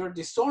that if your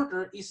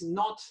disorder is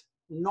not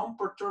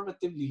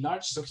non-perturbatively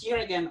large, so here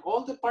again,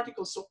 all the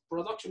particle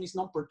production is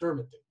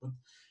non-perturbative, but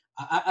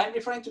I'm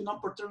referring to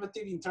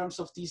non-perturbative in terms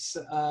of this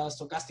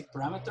stochastic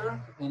parameter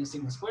and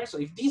sigma square. So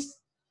if this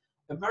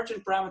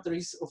emergent parameter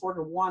is of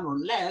order 1 or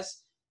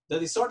less, the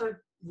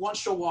disorder won't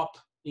show up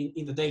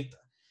in the data.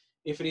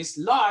 If it is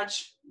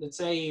large, let's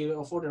say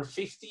of order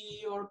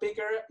 50 or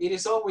bigger, it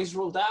is always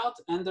ruled out,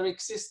 and there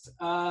exists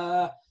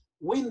a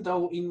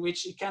window in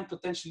which it can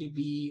potentially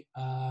be,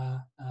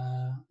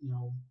 you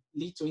know,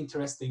 lead to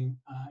interesting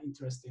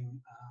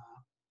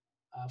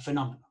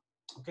phenomena.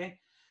 Okay,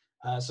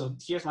 so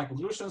here's my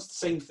conclusions.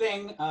 Same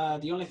thing.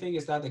 The only thing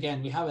is that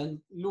again we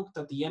haven't looked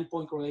at the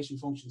endpoint correlation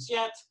functions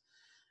yet.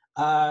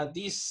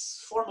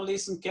 This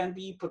formalism can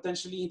be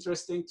potentially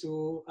interesting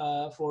to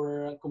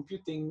for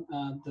computing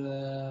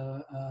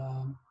the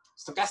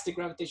stochastic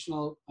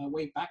gravitational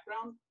wave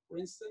background, for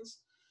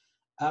instance.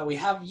 We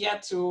have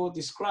yet to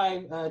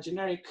describe a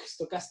generic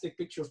stochastic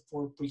picture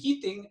for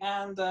preheating,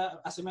 and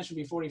as I mentioned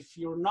before, if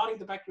you're not in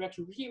the back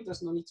reaction regime,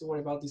 there's no need to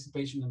worry about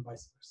dissipation and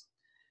vice versa.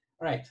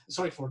 All right,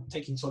 sorry for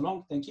taking so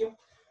long. Thank you.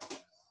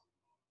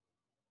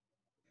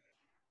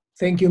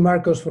 Thank you,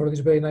 Marcos, for this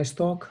very nice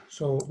talk.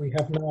 So we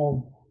have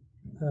now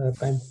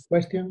time for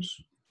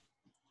questions.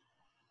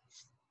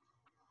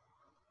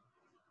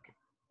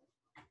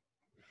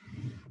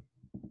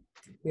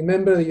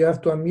 Remember that you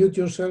have to unmute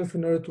yourself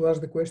in order to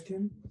ask the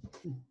question.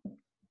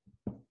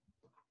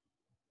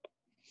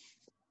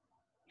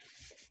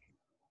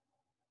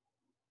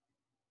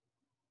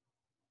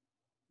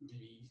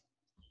 Maybe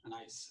a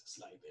nice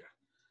slide there.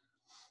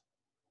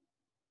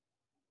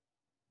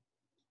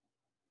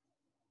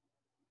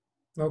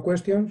 No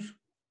questions?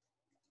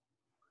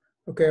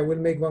 Okay, I will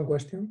make one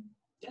question.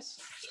 Yes.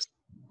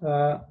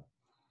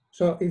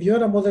 So if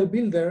you're a model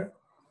builder,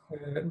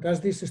 does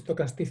this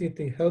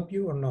stochasticity help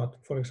you or not?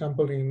 For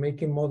example, in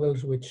making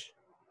models which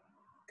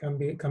can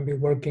be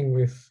working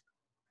with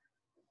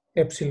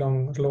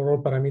epsilon slow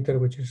roll parameter,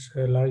 which is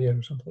larger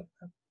or something like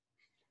that.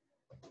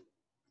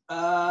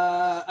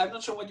 I'm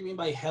not sure what you mean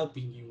by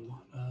helping you.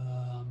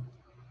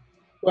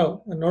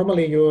 Well,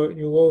 normally you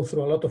go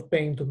through a lot of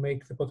pain to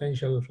make the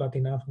potential flat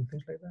enough and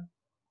things like that.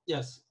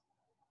 Yes.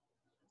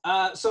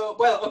 So,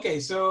 well, okay.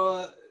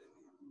 So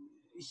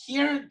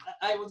here,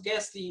 I would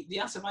guess the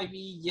answer might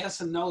be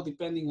yes and no,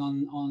 depending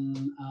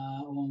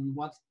on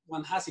what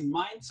one has in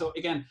mind. So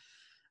again,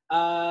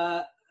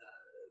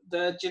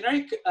 the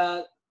generic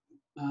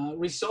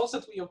results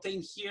that we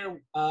obtained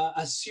here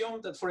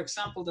assume that, for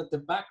example, that the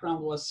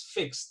background was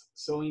fixed.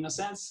 So in a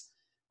sense,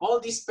 all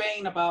this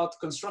pain about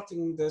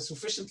constructing the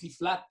sufficiently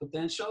flat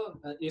potential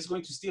is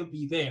going to still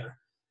be there.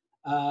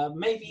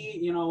 Maybe,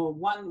 you know,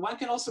 one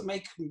can also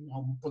make, you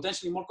know,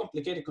 potentially more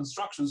complicated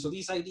constructions. So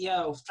this idea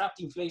of trapped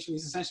inflation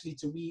is essentially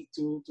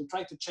to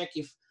try to check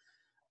if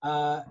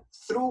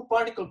through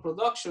particle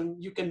production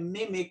you can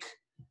mimic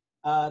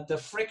the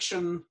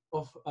friction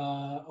of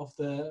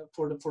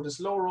for the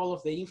slow roll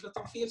of the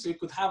inflaton field. So you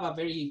could have a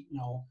very, you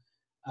know,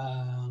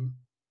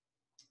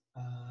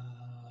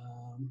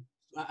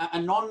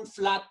 a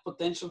non-flat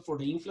potential for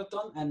the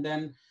inflaton, and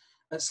then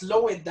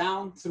slow it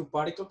down through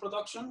particle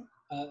production.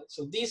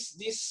 So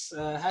this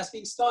has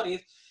been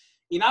studied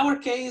in our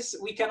case,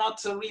 we cannot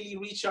really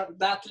reach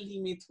that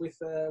limit with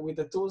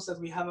the tools that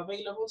we have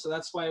available. So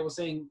that's why I was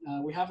saying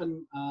we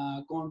haven't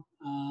gone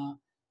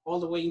all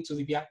the way into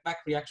the back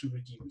reaction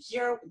regime.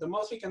 Here, the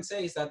most we can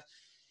say is that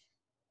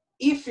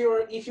if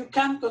you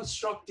can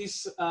construct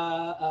this,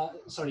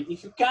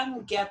 if you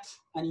can get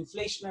an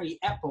inflationary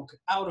epoch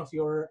out of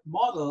your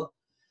model,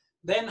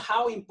 then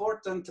how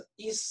important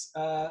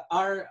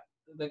are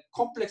the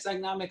complex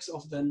dynamics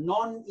of the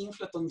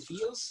non-inflaton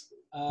fields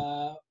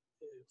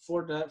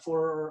for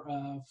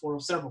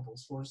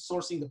observables, for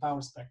sourcing the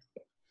power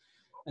spectrum.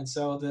 And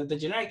so the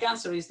generic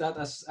answer is that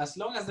as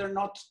long as they're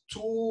not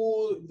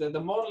too, the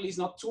model is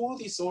not too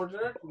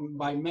disordered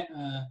by,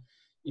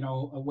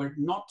 where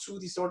not too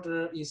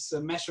disorder is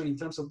measured in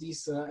terms of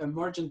this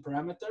emergent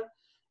parameter,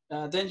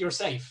 then you're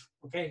safe.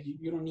 Okay,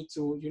 you don't need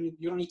to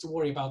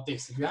worry about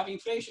this. If you have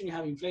inflation, you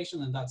have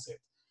inflation, and that's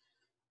it.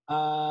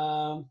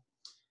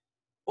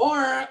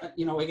 Or,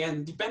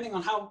 again, depending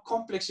on how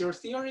complex your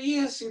theory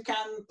is, you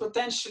can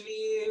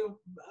potentially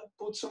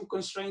put some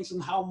constraints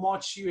on how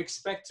much you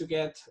expect to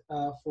get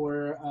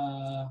for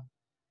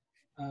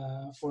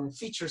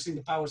features in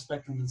the power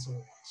spectrum and so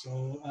on.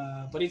 So,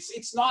 but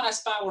it's not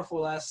as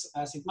powerful as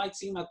it might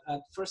seem at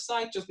first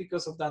sight, just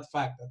because of that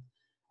fact that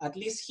at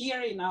least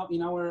here in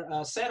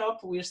our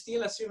setup, we're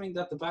still assuming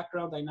that the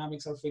background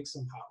dynamics are fixed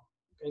somehow.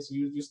 Okay, so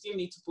you still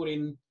need to put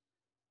in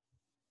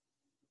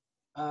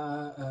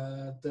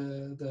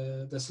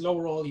the slow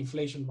roll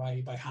inflation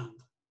by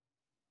hand,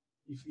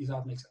 if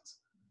that makes sense.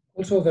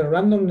 Also, the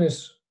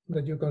randomness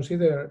that you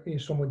consider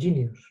is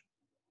homogeneous.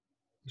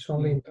 It's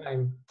only in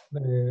time.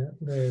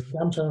 The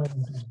Gamson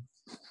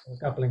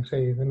coupling,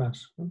 say, the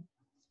mass.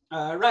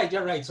 Right, yeah,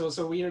 right. So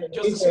we are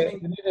just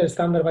assuming you need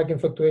standard vacuum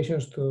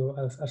fluctuations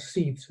as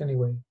seeds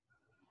anyway.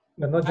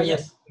 They're not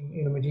yes.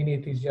 in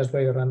homogeneity, it's just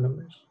by the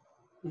randomness.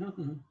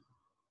 Mm-hmm.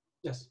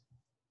 Yes.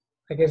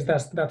 I guess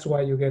that's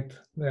why you get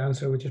the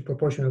answer, which is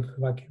proportional to the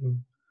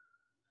vacuum.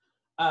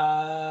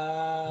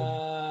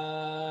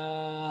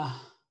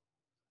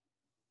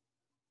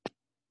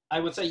 I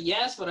would say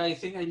yes, but I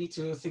think I need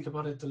to think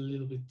about it a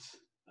little bit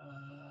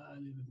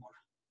more.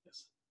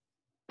 Yes.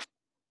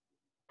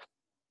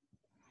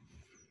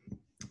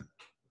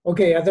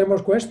 Okay, are there more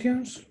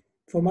questions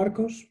for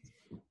Marcos?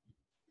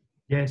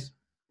 Yes.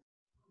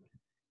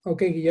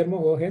 Okay,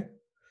 Guillermo, go ahead.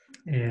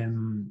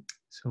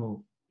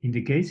 So in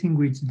the case in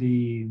which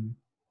the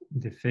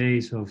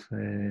phase of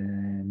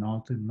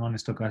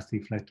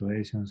non-stochastic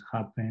fluctuations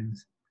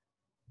happens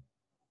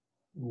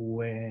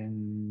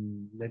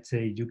when, let's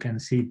say, you can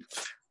see it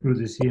through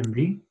the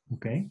CMB,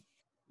 okay,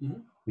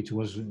 which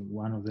was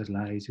one of the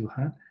slides you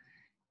had,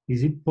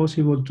 is it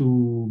possible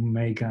to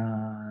make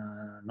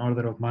an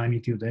order of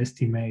magnitude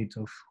estimate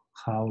of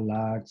how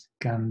large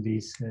can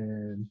this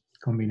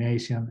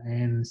combination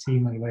n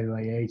sigma divided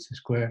by h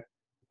squared,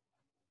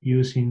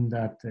 using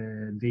that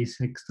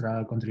this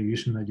extra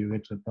contribution that you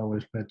get to the power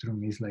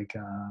spectrum is like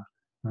a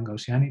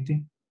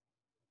non-Gaussianity?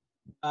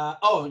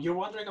 Oh, you're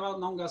wondering about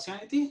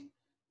non-Gaussianity?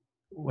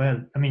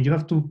 Well, I mean, you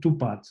have two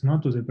parts, no,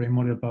 to the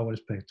primordial power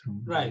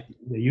spectrum. Right.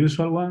 The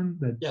usual one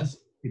that yes.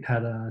 It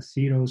had a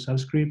 0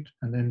 subscript,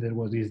 and then there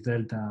was this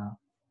delta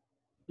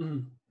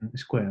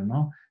square,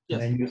 no? Yes.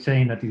 And then you're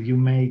saying that if you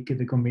make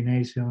the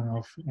combination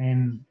of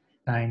n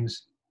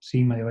times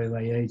sigma divided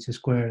by h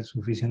squared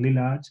sufficiently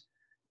large,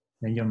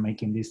 then you're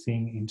making this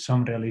thing in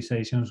some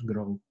realizations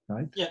grow,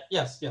 right? Yeah.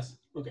 Yes. Yes.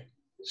 Okay.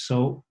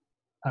 So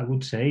I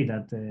would say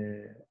that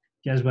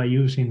just by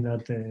using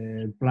that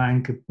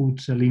Planck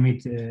puts a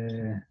limit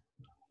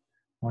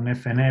on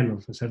FNL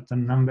of a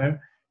certain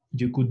number,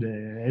 you could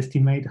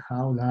estimate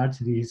how large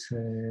this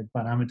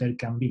parameter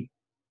can be.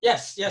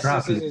 Yes. Yes. Yes.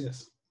 Roughly. Yes.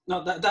 Yes.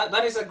 No,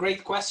 that is a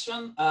great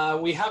question.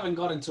 We haven't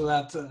gotten to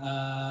that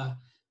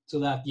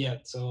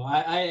yet. So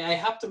I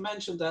have to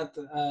mention that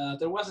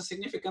there was a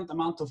significant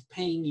amount of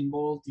pain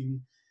involved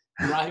in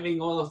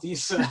deriving all of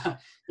these,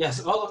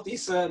 all of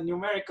these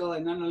numerical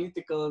and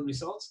analytical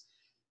results.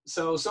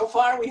 So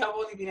far we have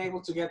only been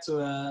able to get to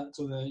the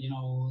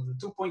the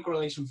 2-point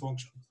correlation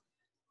function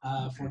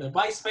for the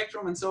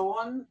bispectrum and so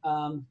on.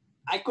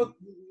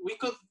 We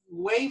could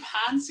wave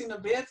hands in a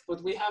bit,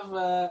 but we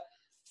have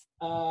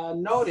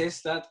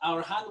noticed that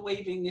our hand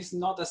waving is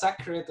not as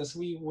accurate as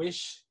we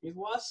wish it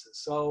was.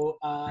 So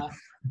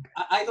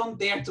I don't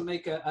dare to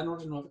make an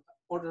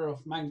order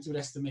of magnitude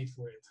estimate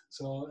for it.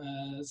 So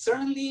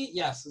certainly,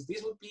 yes,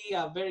 this would be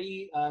a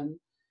very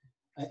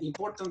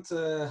important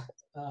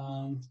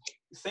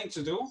thing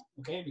to do.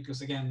 Okay,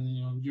 because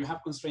again, you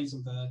have constraints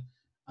of the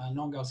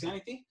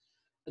non-Gaussianity.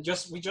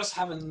 We just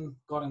haven't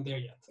gotten there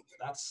yet.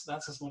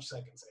 That's as much as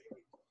I can say.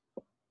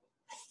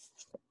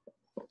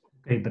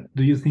 Okay, but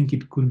do you think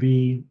it could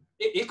be?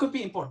 It could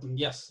be important.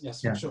 Yes, yeah.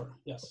 For sure.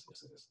 Yes, it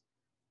is.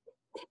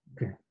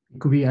 Okay, it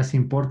could be as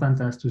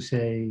important as to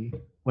say,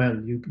 well,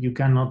 you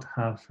cannot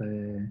have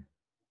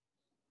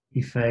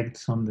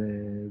effects on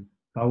the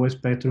power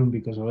spectrum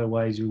because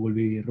otherwise you will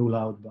be ruled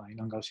out by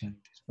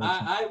non-Gaussianities.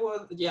 I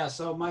would, yeah.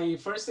 So my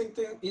first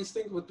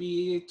instinct would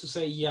be to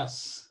say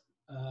yes,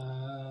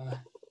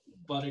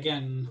 but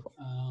again,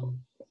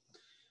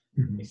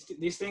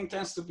 this thing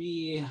tends to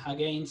be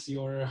against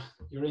your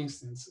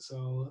instance.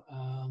 So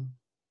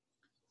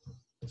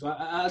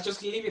I'll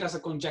just leave it as a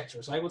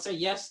conjecture. So I would say,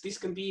 yes, this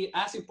can be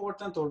as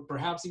important or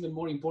perhaps even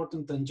more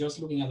important than just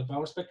looking at the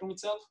power spectrum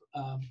itself.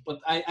 But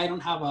I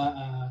don't have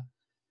a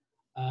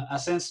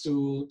sense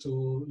to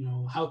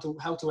how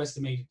to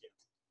estimate it yet.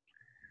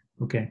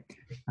 Okay,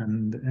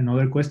 and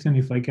another question,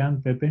 if I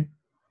can, Pepe.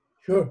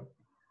 Sure.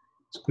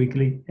 Just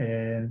quickly,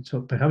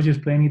 so perhaps you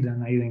explain it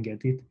and I didn't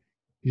get it.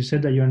 You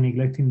said that you're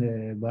neglecting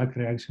the back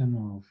reaction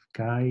of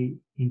chi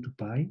into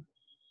pi,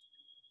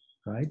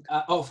 right?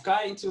 Of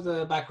chi into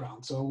the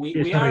background. So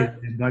we are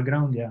the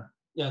background, yeah.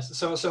 Yes.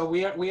 So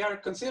we are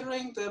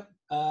considering the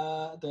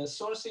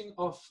sourcing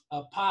of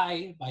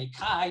pi by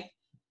chi.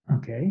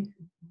 Okay.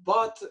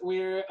 But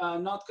we're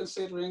not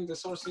considering the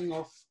sourcing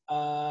of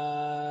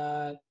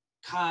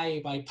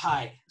chi by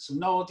pi. So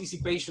no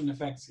dissipation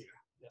effects here.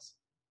 Yes.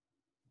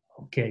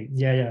 Okay.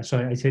 Yeah. So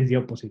I said the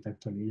opposite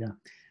actually. Yeah.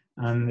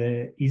 And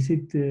is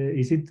it? I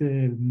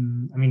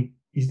mean,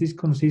 is this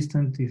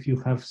consistent if you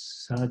have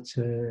such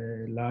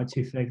large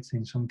effects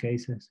in some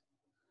cases?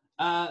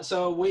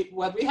 So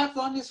what we have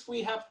done is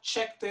we have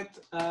checked it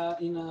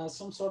in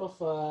some sort of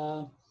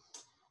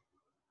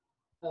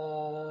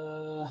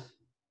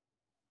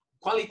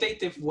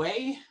qualitative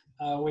way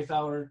with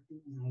our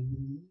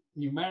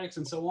numerics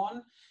and so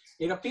on.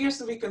 It appears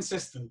to be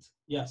consistent,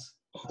 yes.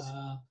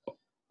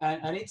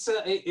 And it's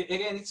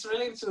again, it's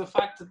related to the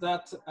fact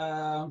that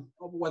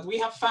what we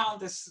have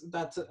found is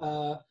that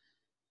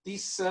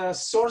this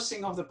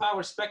sourcing of the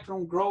power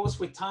spectrum grows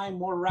with time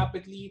more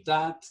rapidly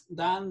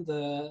than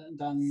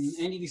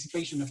any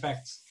dissipation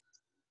effects.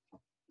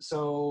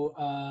 So,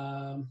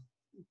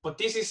 but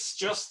this is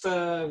just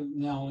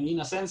in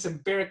a sense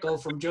empirical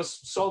from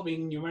just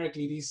solving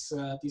numerically these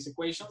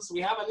equations.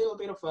 We have a little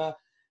bit of a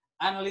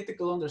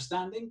analytical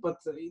understanding, but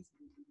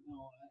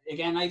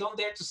again, I don't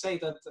dare to say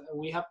that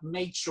we have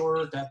made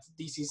sure that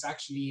this is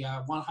actually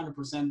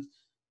 100%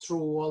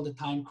 true all the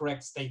time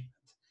correct statement.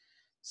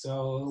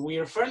 So we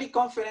are fairly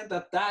confident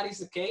that that is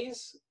the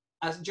case,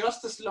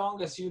 just as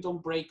long as you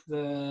don't break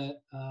the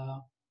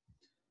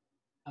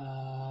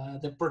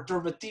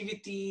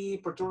perturbativity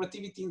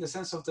in the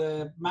sense of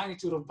the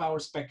magnitude of power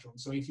spectrum.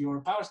 So if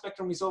your power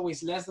spectrum is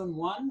always less than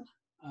 1,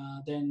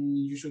 then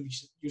you should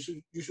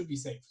be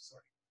safe.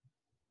 Sorry.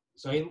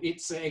 So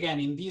it's again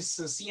in this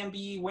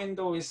CMB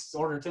window is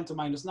order 10 to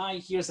minus 9.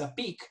 Here's a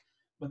peak,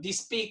 but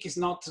this peak is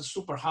not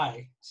super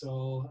high.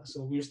 So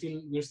we're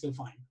still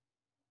fine.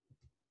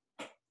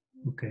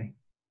 Okay,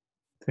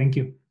 thank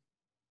you.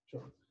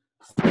 Sure.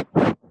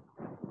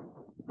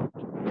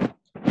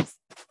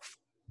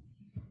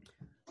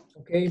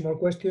 Okay, more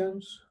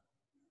questions?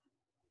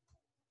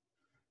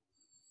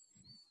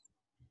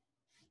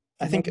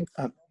 I think.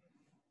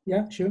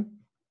 Yeah, sure.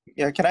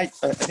 Yeah, can I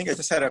think I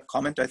just had a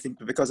comment. I think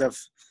because I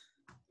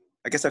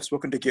guess I've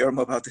spoken to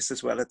Guillermo about this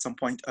as well at some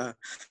point.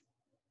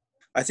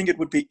 I think it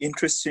would be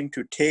interesting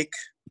to take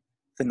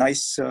the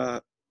nice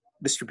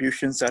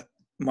distributions that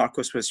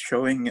Marcos was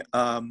showing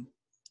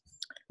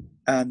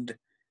and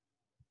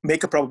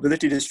make a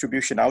probability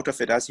distribution out of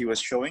it as he was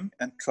showing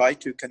and try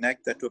to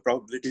connect that to a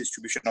probability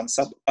distribution on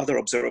some other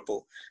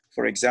observable.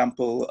 For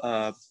example,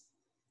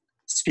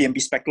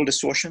 CMB spectral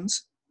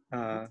distortions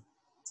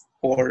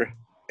or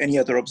any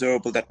other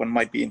observable that one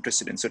might be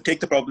interested in. So take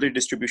the probability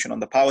distribution on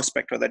the power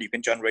spectra that you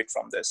can generate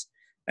from this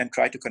and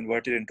try to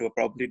convert it into a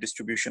probability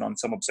distribution on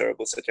some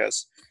observables such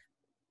as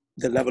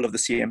the level of the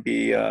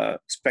CMB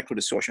spectral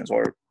distortions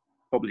or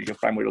probability of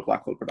primordial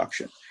black hole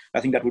production.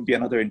 I think that would be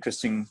another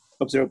interesting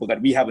observable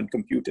that we haven't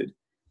computed.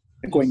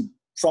 And going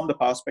from the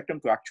power spectrum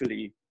to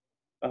actually,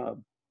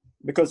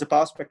 because the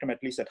power spectrum,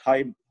 at least at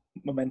high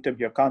momentum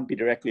here, can't be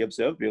directly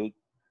observed, we'll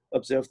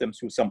observe them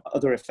through some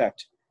other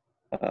effect,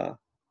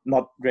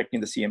 not directly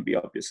in the CMB,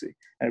 obviously.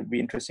 And it would be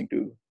interesting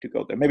to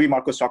go there. Maybe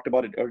Marcos talked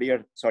about it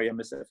earlier. Sorry, I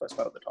missed the first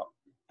part of the talk.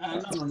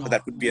 No.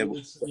 That would be yeah.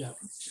 Okay.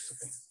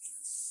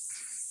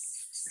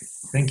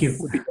 Thank you.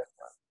 Would be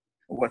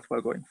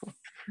worthwhile going for.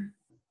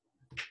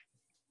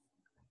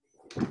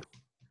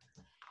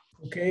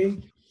 Okay.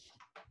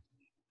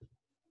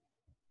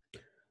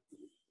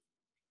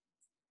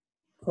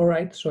 All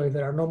right, so if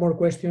there are no more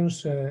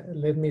questions,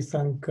 let me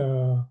thank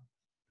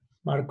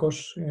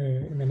Marcos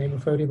in the name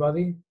of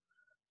everybody.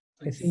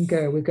 I think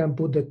we can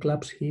put the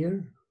claps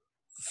here.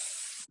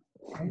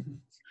 Okay.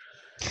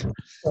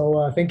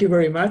 So thank you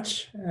very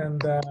much.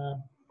 And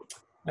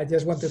I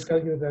just want to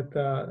tell you that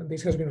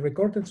this has been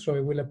recorded, so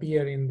it will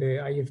appear in the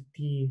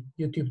IFT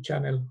YouTube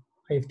channel,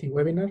 IFT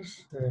webinars,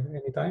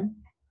 anytime.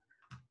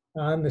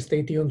 And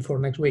stay tuned for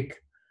next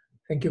week.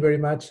 Thank you very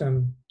much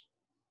and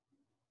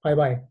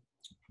bye-bye.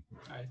 All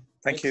right.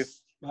 Thank you.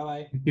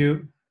 Bye-bye. Thank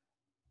you.